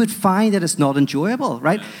 you would find that it's not enjoyable,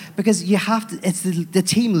 right? Because you have to, it's the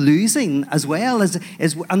team losing as well, and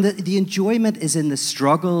the enjoyment is in the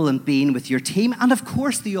struggle and being with your team. And of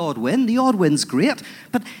course, the odd win. The odd win's great,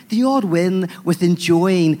 but the odd win with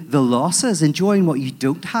enjoying the losses, enjoying what you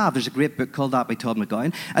don't have. There's a great book called that by Todd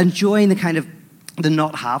McGowan. Enjoying the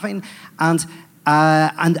not having, and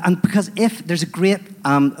because if there's a great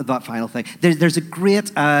that final thing, there's a great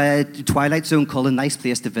Twilight Zone called A Nice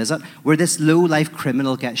Place to Visit, where this low-life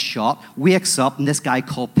criminal gets shot, wakes up, and this guy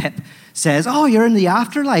called Pip says, "Oh, you're in the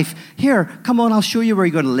afterlife. Here, come on, I'll show you where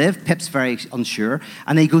you're going to live." Pip's very unsure,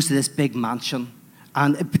 and then he goes to this big mansion.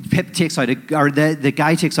 And Pip takes out the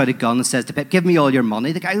guy takes out a gun and says to Pip, "Give me all your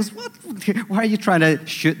money." The guy goes, "What? Why are you trying to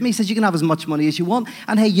shoot me?" He says, "You can have as much money as you want.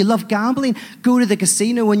 And hey, you love gambling. Go to the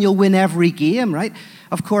casino and you'll win every game, right?"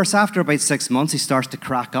 Of course, after about 6 months, he starts to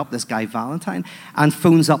crack up, this guy Valentine, and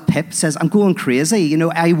phones up Pip, says, "I'm going crazy.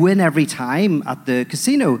 I win every time at the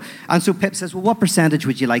casino." And so Pip says, "Well, what percentage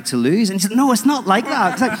would you like to lose?" And he says, "No, it's not like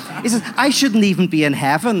that." He says, "I shouldn't even be in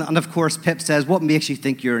heaven." And of course, Pip says, "What makes you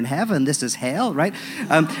think you're in heaven? This is hell," right?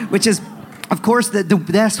 Which is, of course, the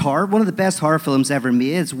best horror, one of the best horror films ever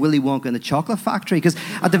made is Willy Wonka and the Chocolate Factory, because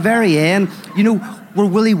at the very end, where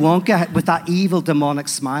Willy Wonka, with that evil demonic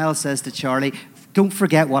smile, says to Charlie, "Don't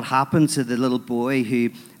forget what happened to the little boy who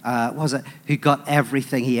got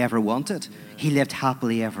everything he ever wanted. He lived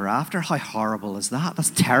happily ever after." How horrible is that? That's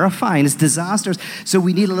terrifying. It's disastrous. So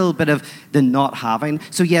we need a little bit of the not having.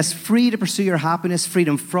 So yes, free to pursue your happiness,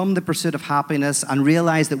 freedom from the pursuit of happiness, and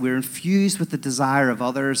realize that we're infused with the desire of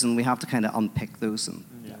others, and we have to kind of unpick those.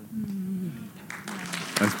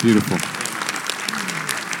 That's beautiful.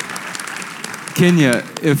 Kenya,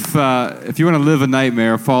 if you want to live a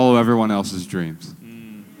nightmare, follow everyone else's dreams.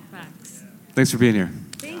 Facts. Thanks for being here.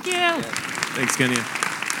 Thank you. Thanks, Kenya.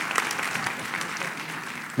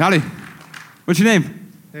 Howdy. What's your name?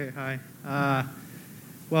 Hey, hi.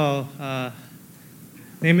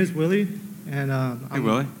 Name is Willie, and Hey,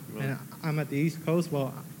 Willie. And I'm at the East Coast.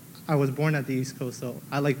 Well, I was born at the East Coast, so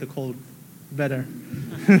I like the cold better.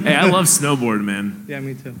 Hey, I love snowboard, man. Yeah,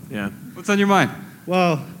 me too. Yeah. What's on your mind?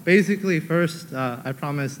 Well, basically, first, I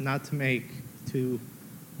promise not to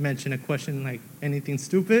mention a question like anything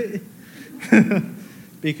stupid,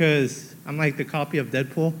 because I'm like the copy of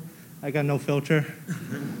Deadpool. I got no filter.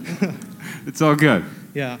 It's all good.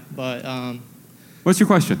 Yeah, but what's your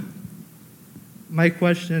question? My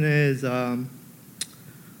question is,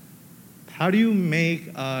 how do you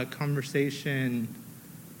make a conversation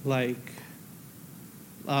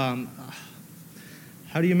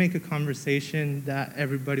how do you make a conversation that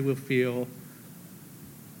everybody will feel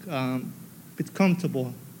it's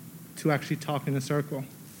comfortable to actually talk in a circle?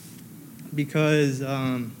 Because,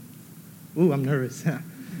 I'm nervous.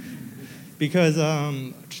 Because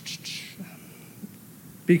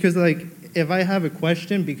like, if I have a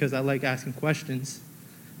question, because I like asking questions,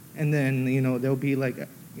 and then, there'll be like a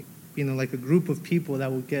group of people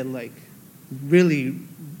that will get like really,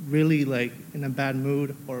 really like in a bad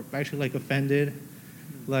mood, or actually like offended.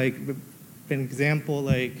 Like, for an example,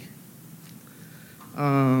 like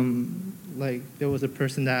there was a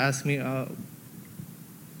person that asked me,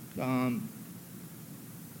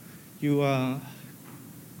 you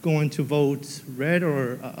going to vote red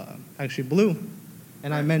or actually blue?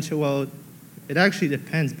 And I mentioned, well, it actually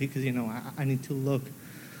depends, because, I need to look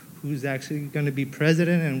who's actually going to be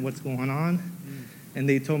president and what's going on. And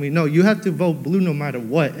they told me, no, you have to vote blue no matter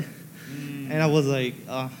what. And I was like,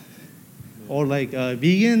 or like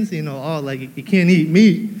vegans, like you can't eat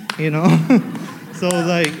meat, So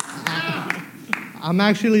like, I'm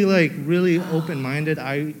actually like really open-minded.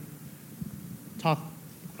 I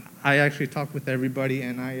actually talk with everybody,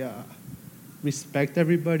 and I respect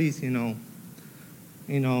everybody's, their own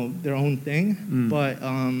thing. But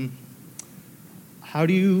how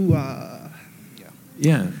do you, how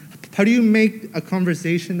do you make a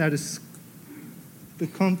conversation that is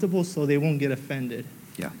comfortable so they won't get offended?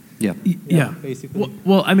 Yeah. Basically.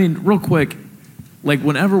 Well, I mean, real quick, like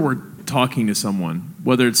whenever we're talking to someone,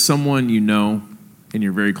 whether it's someone you know and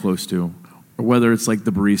you're very close to, or whether it's like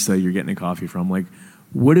the barista you're getting a coffee from, like,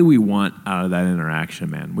 what do we want out of that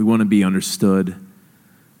interaction, man? We want to be understood.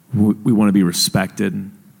 We want to be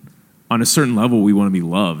respected. On a certain level, we want to be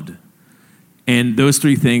loved. And those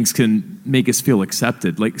three things can make us feel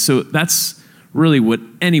accepted. Like, so that's really what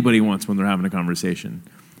anybody wants when they're having a conversation.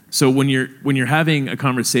 So when you're having a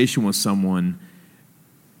conversation with someone,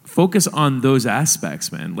 focus on those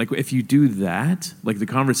aspects, man. Like, if you do that, like, the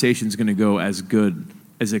conversation's going to go as good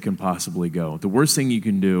as it can possibly go. The worst thing you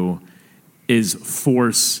can do is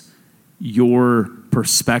force your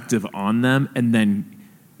perspective on them and then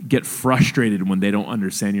get frustrated when they don't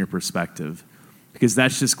understand your perspective, because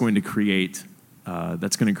that's just going to create a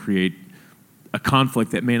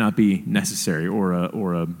conflict that may not be necessary,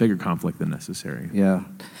 or a bigger conflict than necessary. Yeah,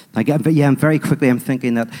 I'm very quickly. I'm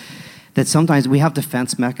thinking that sometimes we have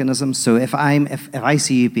defense mechanisms. So if I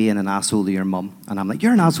see you being an asshole to your mum, and I'm like,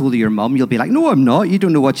 you're an asshole to your mum, you'll be like, no, I'm not. You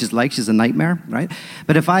don't know what she's like. She's a nightmare, right?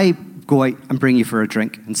 But if I go out and bring you for a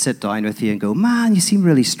drink and sit down with you and go, man, you seem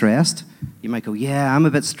really stressed, you might go, yeah, I'm a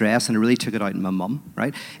bit stressed, and I really took it out on my mum,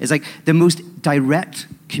 right? It's like the most direct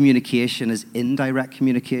communication is indirect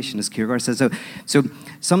communication, as Kierkegaard says. So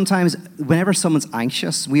sometimes whenever someone's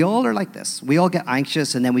anxious, we all are like this. We all get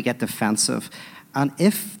anxious and then we get defensive. And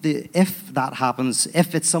if that happens,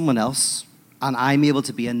 if it's someone else, and I'm able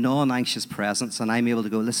to be a non-anxious presence, and I'm able to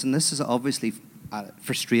go, listen, this is obviously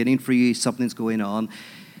frustrating for you, something's going on,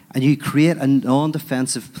 and you create a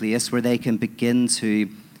non-defensive place where they can begin to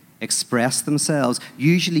express themselves,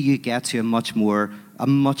 usually you get to a much more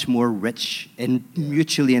rich and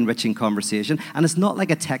mutually enriching conversation. And it's not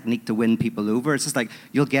like a technique to win people over. It's just like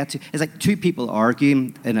it's like two people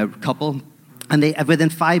arguing in a couple, and within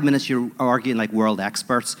 5 minutes you're arguing like world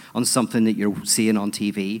experts on something that you're seeing on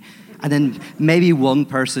TV. And then maybe one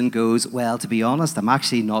person goes, well, to be honest, I'm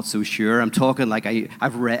actually not so sure. I'm talking like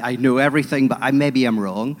I know everything, but maybe I'm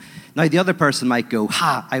wrong. Now, the other person might go,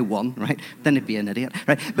 ha, I won, right? Then it'd be an idiot,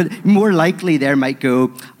 right? But more likely they might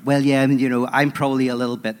go, well, yeah, I'm probably a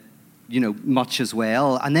little bit, much as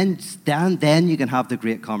well. And then you can have the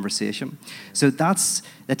great conversation. So that's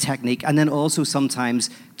the technique. And then also sometimes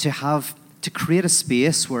to create a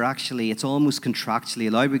space where actually it's almost contractually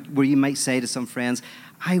allowed, where you might say to some friends,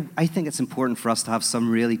 I think it's important for us to have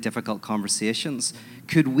some really difficult conversations.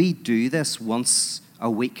 Could we do this once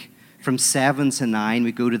a week? From 7 to 9,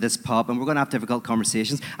 we go to this pub and we're going to have difficult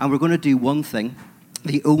conversations, and we're going to do one thing.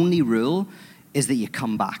 The only rule is that you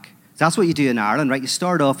come back. That's what you do in Ireland, right? You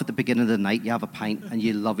start off at the beginning of the night, you have a pint and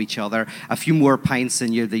you love each other. A few more pints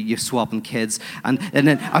and you're swapping kids. And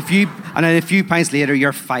then a few pints later,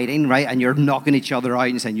 you're fighting, right? And you're knocking each other out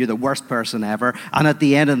and saying you're the worst person ever. And at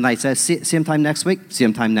the end of the night, say, same time next week?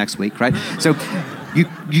 Same time next week, right? So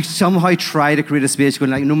you somehow try to create a space going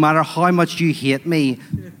like, no matter how much you hate me,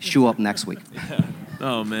 show up next week. Yeah.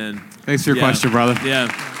 Oh, man. Thanks for your question, brother.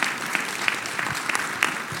 Yeah.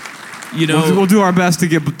 We'll do our best to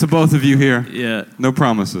get to both of you here. Yeah. No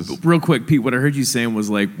promises. Real quick, Pete, what I heard you saying was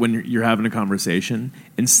like when you're having a conversation,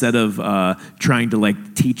 instead of trying to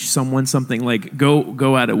like teach someone something, like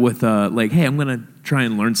go at it with like, hey, I'm going to try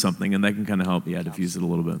and learn something, and that can kind of help diffuse it a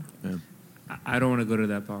little bit. Yeah. I don't want to go to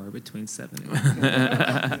that bar between 7 and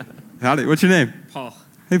 8. Howdy. What's your name? Paul.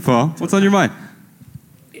 Hey, Paul. What's on your mind?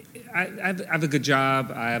 I have a good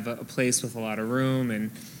job. I have a place with a lot of room, and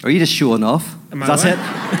are you just showing off? That's what? it.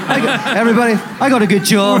 Everybody, I got a good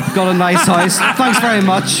job, got a nice house. Thanks very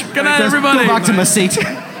much. Good night, everybody. Go back to my seat.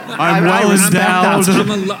 I'm well endowed.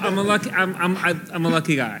 I'm a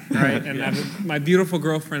lucky guy, right? And my beautiful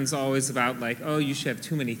girlfriend's always about like, oh, you should have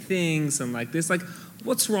too many things and like this. Like,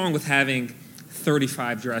 what's wrong with having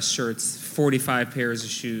 35 dress shirts, 45 pairs of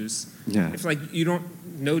shoes? Yeah. If like you don't,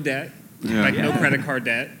 no debt. Yeah. Like no credit card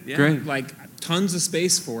debt. Yeah. Great. Like tons of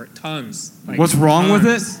space for it. Tons. Like, what's wrong with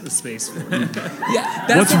it? Of space for it. Yeah.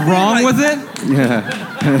 That's what's wrong with it? Yeah.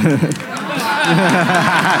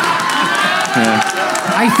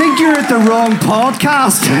 I think you're at the wrong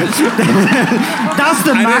podcast. That's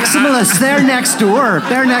the Maximalists. They're next door.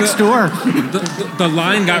 They're next door. The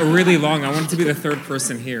line got really long. I wanted to be the third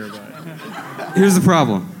person here, but here's the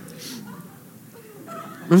problem.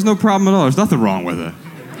 There's no problem at all. There's nothing wrong with it.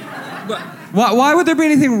 Why would there be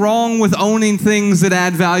anything wrong with owning things that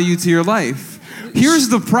add value to your life? Here's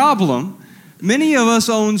the problem. Many of us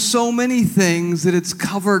own so many things that it's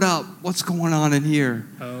covered up what's going on in here.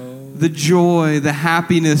 The joy, the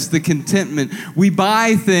happiness, the contentment. We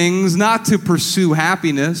buy things not to pursue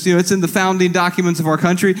happiness. You know, it's in the founding documents of our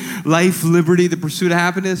country. Life, liberty, the pursuit of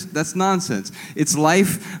happiness. That's nonsense. It's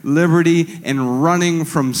life, liberty, and running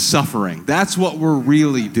from suffering. That's what we're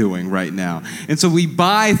really doing right now. And so we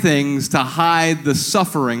buy things to hide the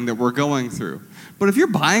suffering that we're going through. But if you're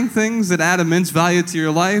buying things that add immense value to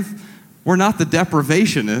your life, we're not the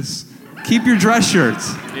deprivationists. Keep your dress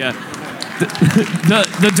shirts. Yeah.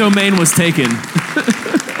 The domain was taken.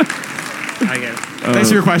 I get it. Thanks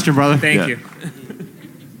for your question, brother. Thank you.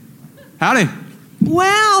 Howdy.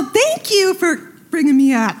 Wow, thank you for bringing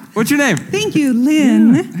me up. What's your name? Thank you,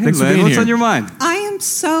 Lynn. Yeah. Hey, Lynn, what's on your mind? I am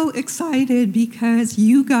so excited because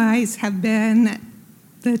you guys have been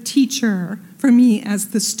the teacher for me as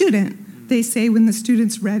the student. They say when the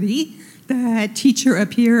student's ready, the teacher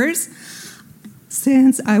appears.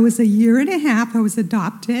 Since I was 1.5 years, I was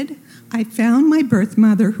adopted. I found my birth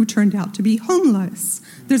mother who turned out to be homeless.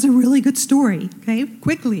 There's a really good story, okay?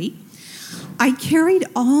 Quickly. I carried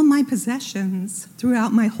all my possessions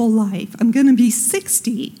throughout my whole life. I'm going to be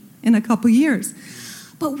 60 in a couple years.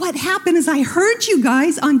 But what happened is I heard you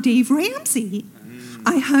guys on Dave Ramsey.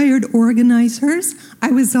 I hired organizers.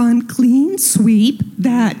 I was on Clean Sweep,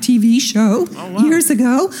 that TV show, years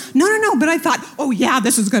ago. No, but I thought, oh yeah,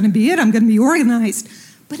 this is going to be it. I'm going to be organized.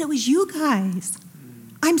 But it was you guys.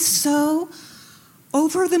 I'm so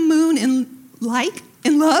over the moon and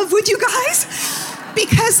in love with you guys.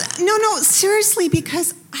 Because, no, seriously,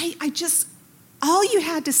 because I just, all you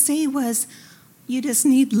had to say was, you just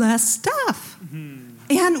need less stuff.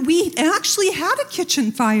 And we actually had a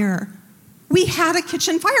kitchen fire.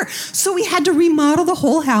 So we had to remodel the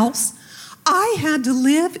whole house. I had to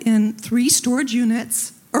live in 3 storage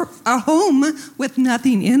units, or a home with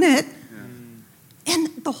nothing in it.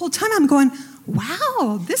 And the whole time I'm going,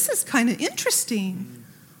 wow, this is kind of interesting.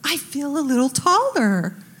 I feel a little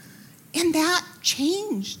taller. And that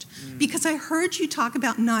changed because I heard you talk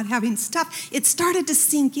about not having stuff. It started to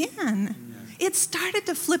sink in. It started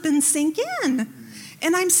to flip and sink in.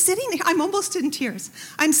 And I'm sitting here, I'm almost in tears.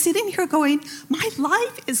 I'm sitting here going, my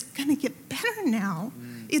life is going to get better now.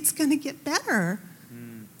 It's going to get better.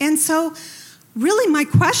 And so really my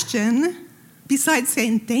question, besides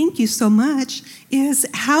saying thank you so much, is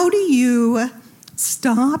how do you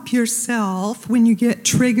stop yourself when you get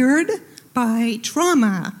triggered by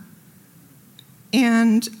trauma?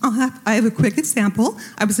 And I have a quick example.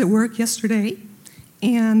 I was at work yesterday,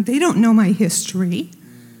 and they don't know my history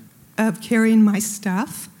of carrying my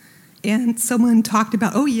stuff. And someone talked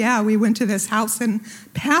about, oh yeah, we went to this house in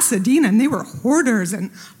Pasadena, and they were hoarders,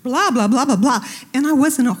 and blah, blah, blah, blah, blah. And I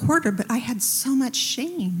wasn't a hoarder, but I had so much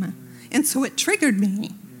shame. And so it triggered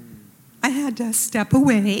me. I had to step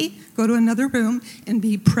away, go to another room, and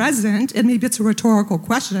be present. And maybe it's a rhetorical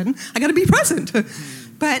question. I got to be present.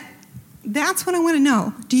 But that's what I want to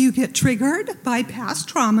know. Do you get triggered by past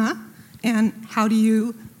trauma, and how do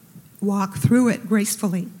you walk through it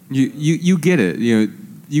gracefully? You get it.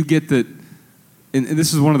 You get that. And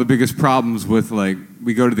this is one of the biggest problems with, like,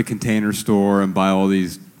 we go to the Container Store and buy all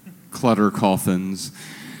these clutter coffins,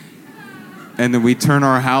 and then we turn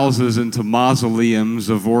our houses into mausoleums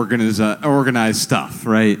of organized stuff,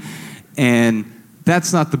 right? And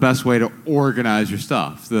that's not the best way to organize your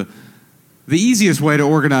stuff. The easiest way to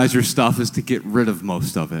organize your stuff is to get rid of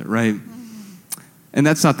most of it, right? And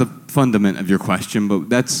that's not the fundament of your question, but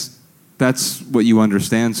that's what you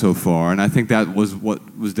understand so far. And I think that was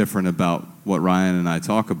what was different about what Ryan and I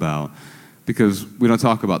talk about, because we don't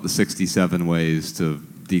talk about the 67 ways to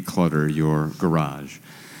declutter your garage.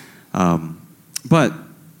 But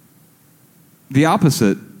the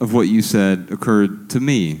opposite of what you said occurred to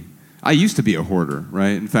me. I used to be a hoarder,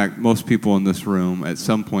 right? In fact, most people in this room at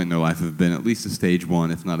some point in their life have been at least a stage 1,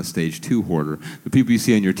 if not a stage 2 hoarder. The people you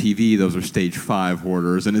see on your TV, those are stage 5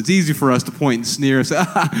 hoarders. And it's easy for us to point and sneer and say,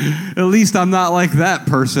 at least I'm not like that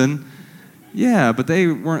person. Yeah, but they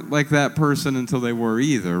weren't like that person until they were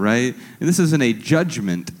either, right? And this isn't a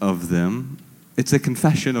judgment of them. It's a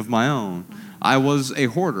confession of my own. I was a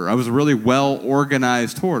hoarder. I was a really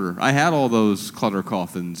well-organized hoarder. I had all those clutter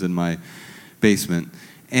coffins in my basement.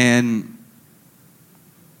 And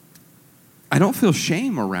I don't feel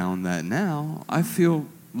shame around that now. I feel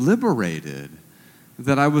liberated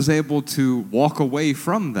that I was able to walk away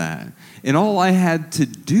from that. And all I had to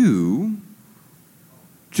do,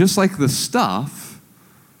 just like the stuff,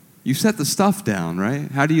 you set the stuff down, right?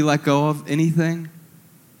 How do you let go of anything?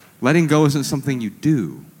 Letting go isn't something you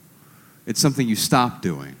do. it's something you stop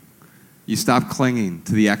doing. You stop clinging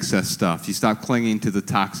to the excess stuff. You stop clinging to the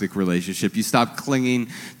toxic relationship. You stop clinging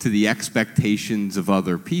to the expectations of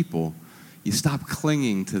other people. You stop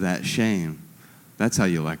clinging to that shame. That's how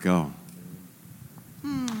you let go.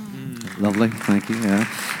 Lovely, thank you. Yeah.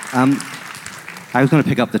 I was going to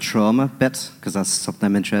pick up the trauma bit because that's something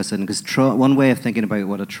I'm interested in. Because one way of thinking about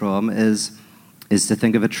what a trauma is to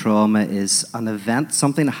think of a trauma as an event,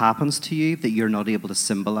 something that happens to you that you're not able to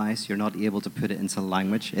symbolize, you're not able to put it into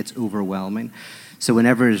language, it's overwhelming. So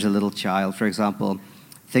whenever there's a little child, for example,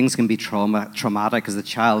 things can be traumatic because the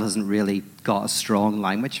child hasn't really got a strong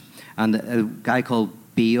language. And a guy called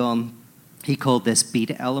Bion, he called this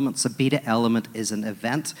beta elements. A beta element is an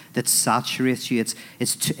event that saturates you.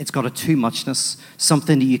 It's got a too muchness,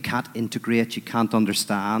 something that you can't integrate, you can't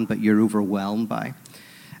understand, but you're overwhelmed by.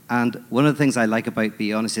 And one of the things I like about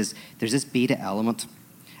Bion is there's this beta element,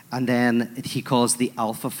 and then he calls the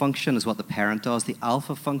alpha function is what the parent does. The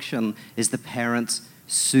alpha function is the parent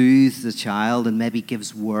soothes the child and maybe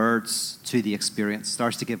gives words to the experience,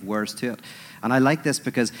 starts to give words to it. And I like this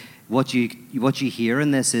because what you hear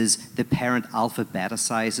in this is the parent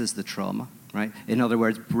alphabeticizes the trauma, right? In other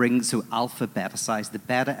words, alphabeticize the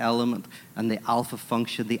beta element and the alpha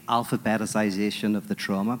function, the alphabetization of the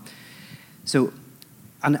trauma. So,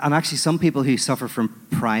 and actually some people who suffer from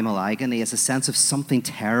primal agony, it's a sense of something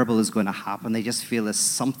terrible is going to happen. They just feel as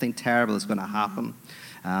something terrible is going to happen.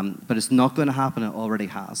 But it's not going to happen, it already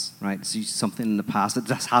has, right? It's something in the past that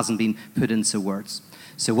just hasn't been put into words.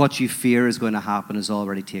 So what you fear is going to happen has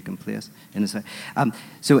already taken place.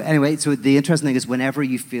 So anyway, so the interesting thing is whenever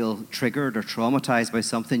you feel triggered or traumatized by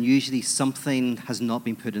something, usually something has not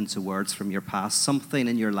been put into words from your past, something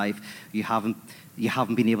in your life you haven't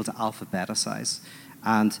been able to alphabetize.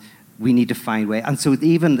 And we need to find ways. And so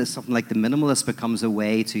even something like the minimalist becomes a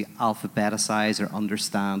way to alphabetize or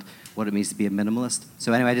understand what it means to be a minimalist.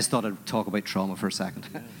 So anyway, I just thought I'd talk about trauma for a second.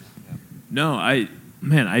 No, I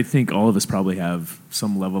think all of us probably have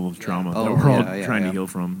some level of trauma that we're all trying to heal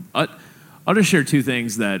from. I'll just share two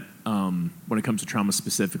things that, when it comes to trauma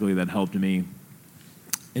specifically, that helped me.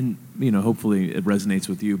 And, hopefully it resonates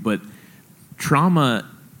with you. But trauma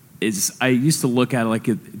is, I used to look at it like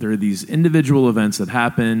there are these individual events that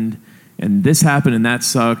happened, and this happened and that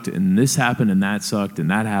sucked, and this happened and that sucked,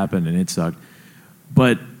 and that happened and it sucked.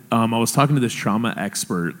 But I was talking to this trauma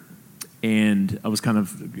expert, and I was kind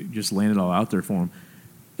of just laying it all out there for him.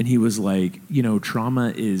 And he was like,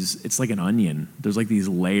 trauma it's like an onion. There's like these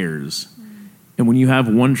layers. And when you have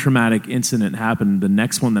one traumatic incident happen, the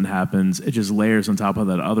next one that happens, it just layers on top of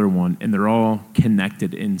that other one, and they're all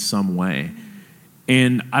connected in some way.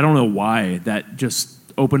 And I don't know why that just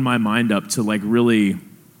opened my mind up to like really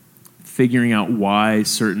figuring out why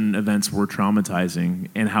certain events were traumatizing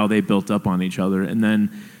and how they built up on each other. And then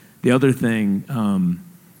the other thing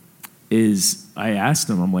is I asked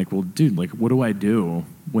him, I'm like, well, dude, like, what do I do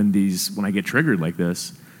when I get triggered like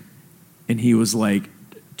this? And he was like,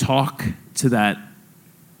 talk to that,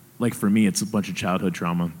 like for me, it's a bunch of childhood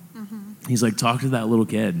trauma. Mm-hmm. He's like, talk to that little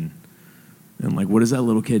kid. And like, what does that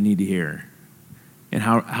little kid need to hear? And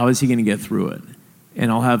how is he going to get through it? And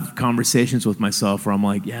I'll have conversations with myself where I'm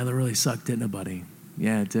like, yeah, that really sucked, didn't it, buddy?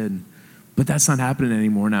 Yeah, it did. But that's not happening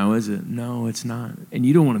anymore now, is it? No, it's not. And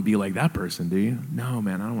you don't want to be like that person, do you? No,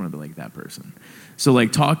 man, I don't want to be like that person. So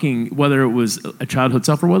like talking, whether it was a childhood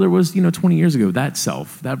self or whether it was, 20 years ago, that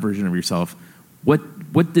self, that version of yourself, what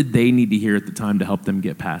did they need to hear at the time to help them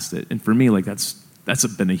get past it? And for me, like that's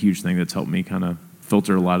been a huge thing that's helped me kind of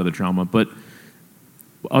filter a lot of the trauma. But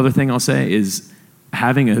other thing I'll say is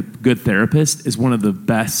having a good therapist is one of the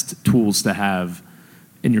best tools to have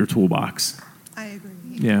in your toolbox. I agree.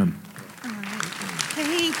 Yeah. All right.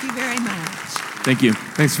 Thank you very much. Thank you.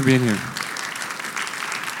 Thanks for being here.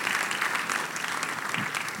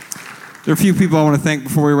 There are a few people I want to thank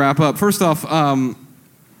before we wrap up. First off,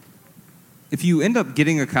 if you end up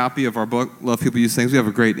getting a copy of our book, Love People Use Things, we have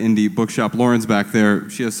a great indie bookshop. Lauren's back there.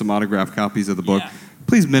 She has some autographed copies of the book. Yeah.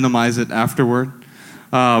 Please minimize it afterward.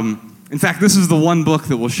 In fact, this is the one book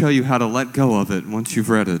that will show you how to let go of it once you've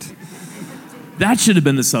read it. That should have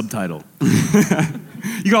been the subtitle.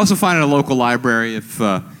 You can also find it at a local library if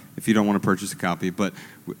you don't want to purchase a copy. But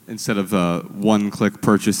instead of one-click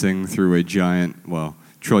purchasing through a giant,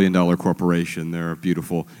 trillion-dollar corporation, there are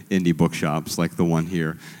beautiful indie bookshops like the one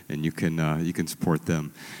here, and you can support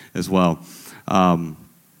them as well. So I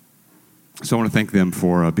want to thank them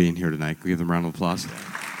for being here tonight. Can we give them a round of applause?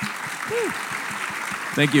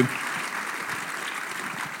 Thank you.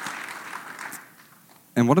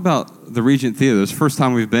 And what about the Regent Theater? It's the first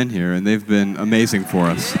time we've been here, and they've been amazing for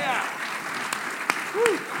us.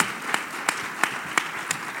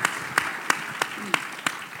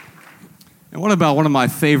 What about one of my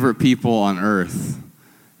favorite people on earth?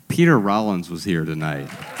 Peter Rollins was here tonight.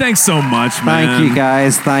 Thanks so much, man. Thank you,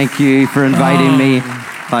 guys. Thank you for inviting me.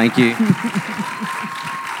 Thank you.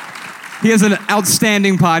 He has an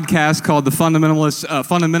outstanding podcast called The Fundamentalists.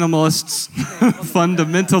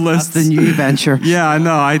 That's the new venture. Yeah, I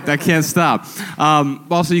know. I can't stop.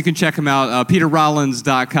 Also, you can check him out,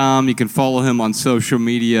 peterrollins.com. You can follow him on social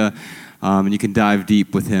media, and you can dive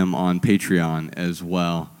deep with him on Patreon as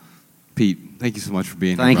well. Pete, thank you so much for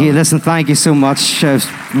being here. Thank you. Listen, thank you so much. I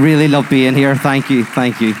really love being here. Thank you.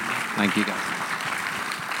 Thank you. Thank you, guys.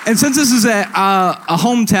 And since this is a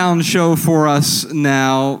hometown show for us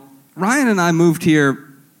now, Ryan and I moved here,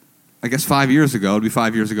 I guess 5 years ago. It'll be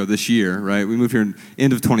 5 years ago this year, right? We moved here in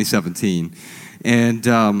end of 2017. And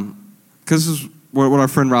because this is what our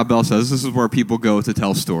friend Rob Bell says, this is where people go to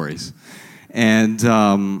tell stories. And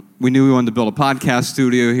we knew we wanted to build a podcast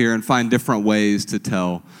studio here and find different ways to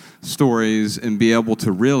tell stories and be able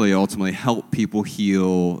to really ultimately help people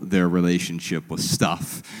heal their relationship with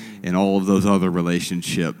stuff and all of those other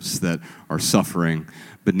relationships that are suffering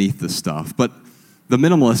beneath the stuff. But the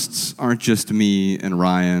minimalists aren't just me and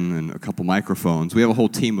Ryan and a couple microphones. We have a whole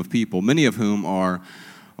team of people, many of whom are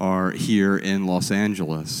here in Los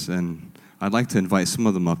Angeles. And I'd like to invite some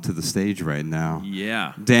of them up to the stage right now.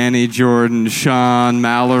 Yeah. Danny, Jordan, Sean,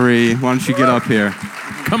 Mallory, why don't you get up here?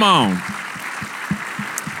 Come on.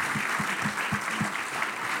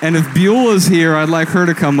 And if Beulah's here, I'd like her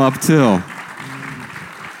to come up too.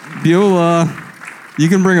 Beulah, you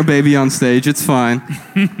can bring a baby on stage. It's fine.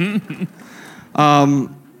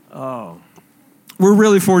 We're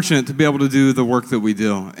really fortunate to be able to do the work that we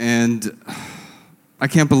do. And I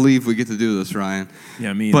can't believe we get to do this, Ryan.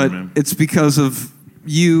 Yeah, me either, either, man. It's because of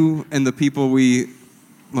you and the people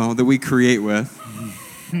that we create with.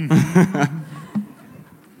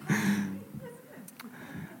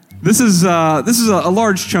 This is a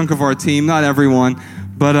large chunk of our team, not everyone,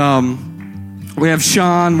 but we have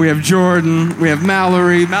Sean, we have Jordan, we have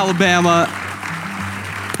Mallory, Malabama,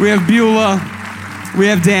 we have Beulah, we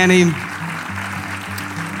have Danny.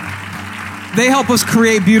 They help us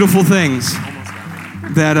create beautiful things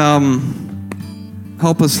that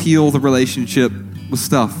help us heal the relationship with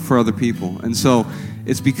stuff for other people. And so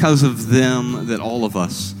it's because of them that all of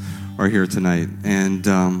us are here tonight. And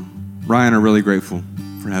Ryan, are really grateful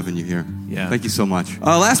for having you here. Yeah. Thank you so much.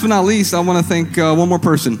 Last but not least, I want to thank one more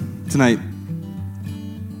person tonight.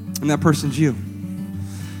 And that person's you.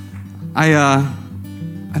 I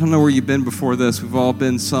don't know where you've been before this. We've all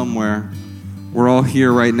been somewhere. We're all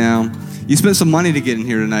here right now. You spent some money to get in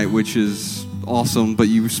here tonight, which is awesome, but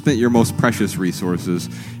you spent your most precious resources.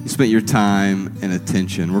 You spent your time and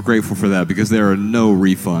attention. We're grateful for that because there are no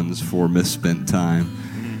refunds for misspent time.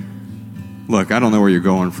 Look, I don't know where you're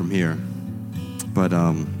going from here, but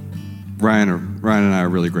Ryan and I are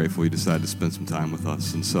really grateful you decided to spend some time with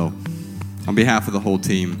us. And so, on behalf of the whole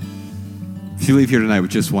team, if you leave here tonight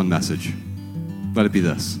with just one message, let it be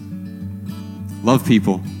this: love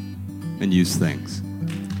people and use things,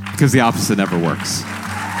 because the opposite never works.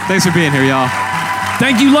 Thanks for being here, y'all.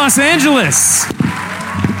 Thank you, Los Angeles.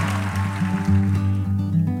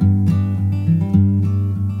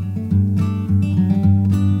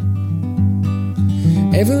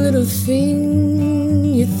 Every little thing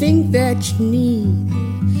you think that you need,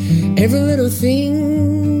 every little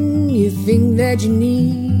thing you think that you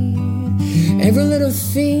need, every little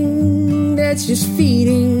thing that's just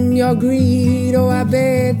feeding your greed. Oh, I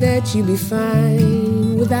bet that you'd be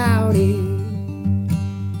fine without it.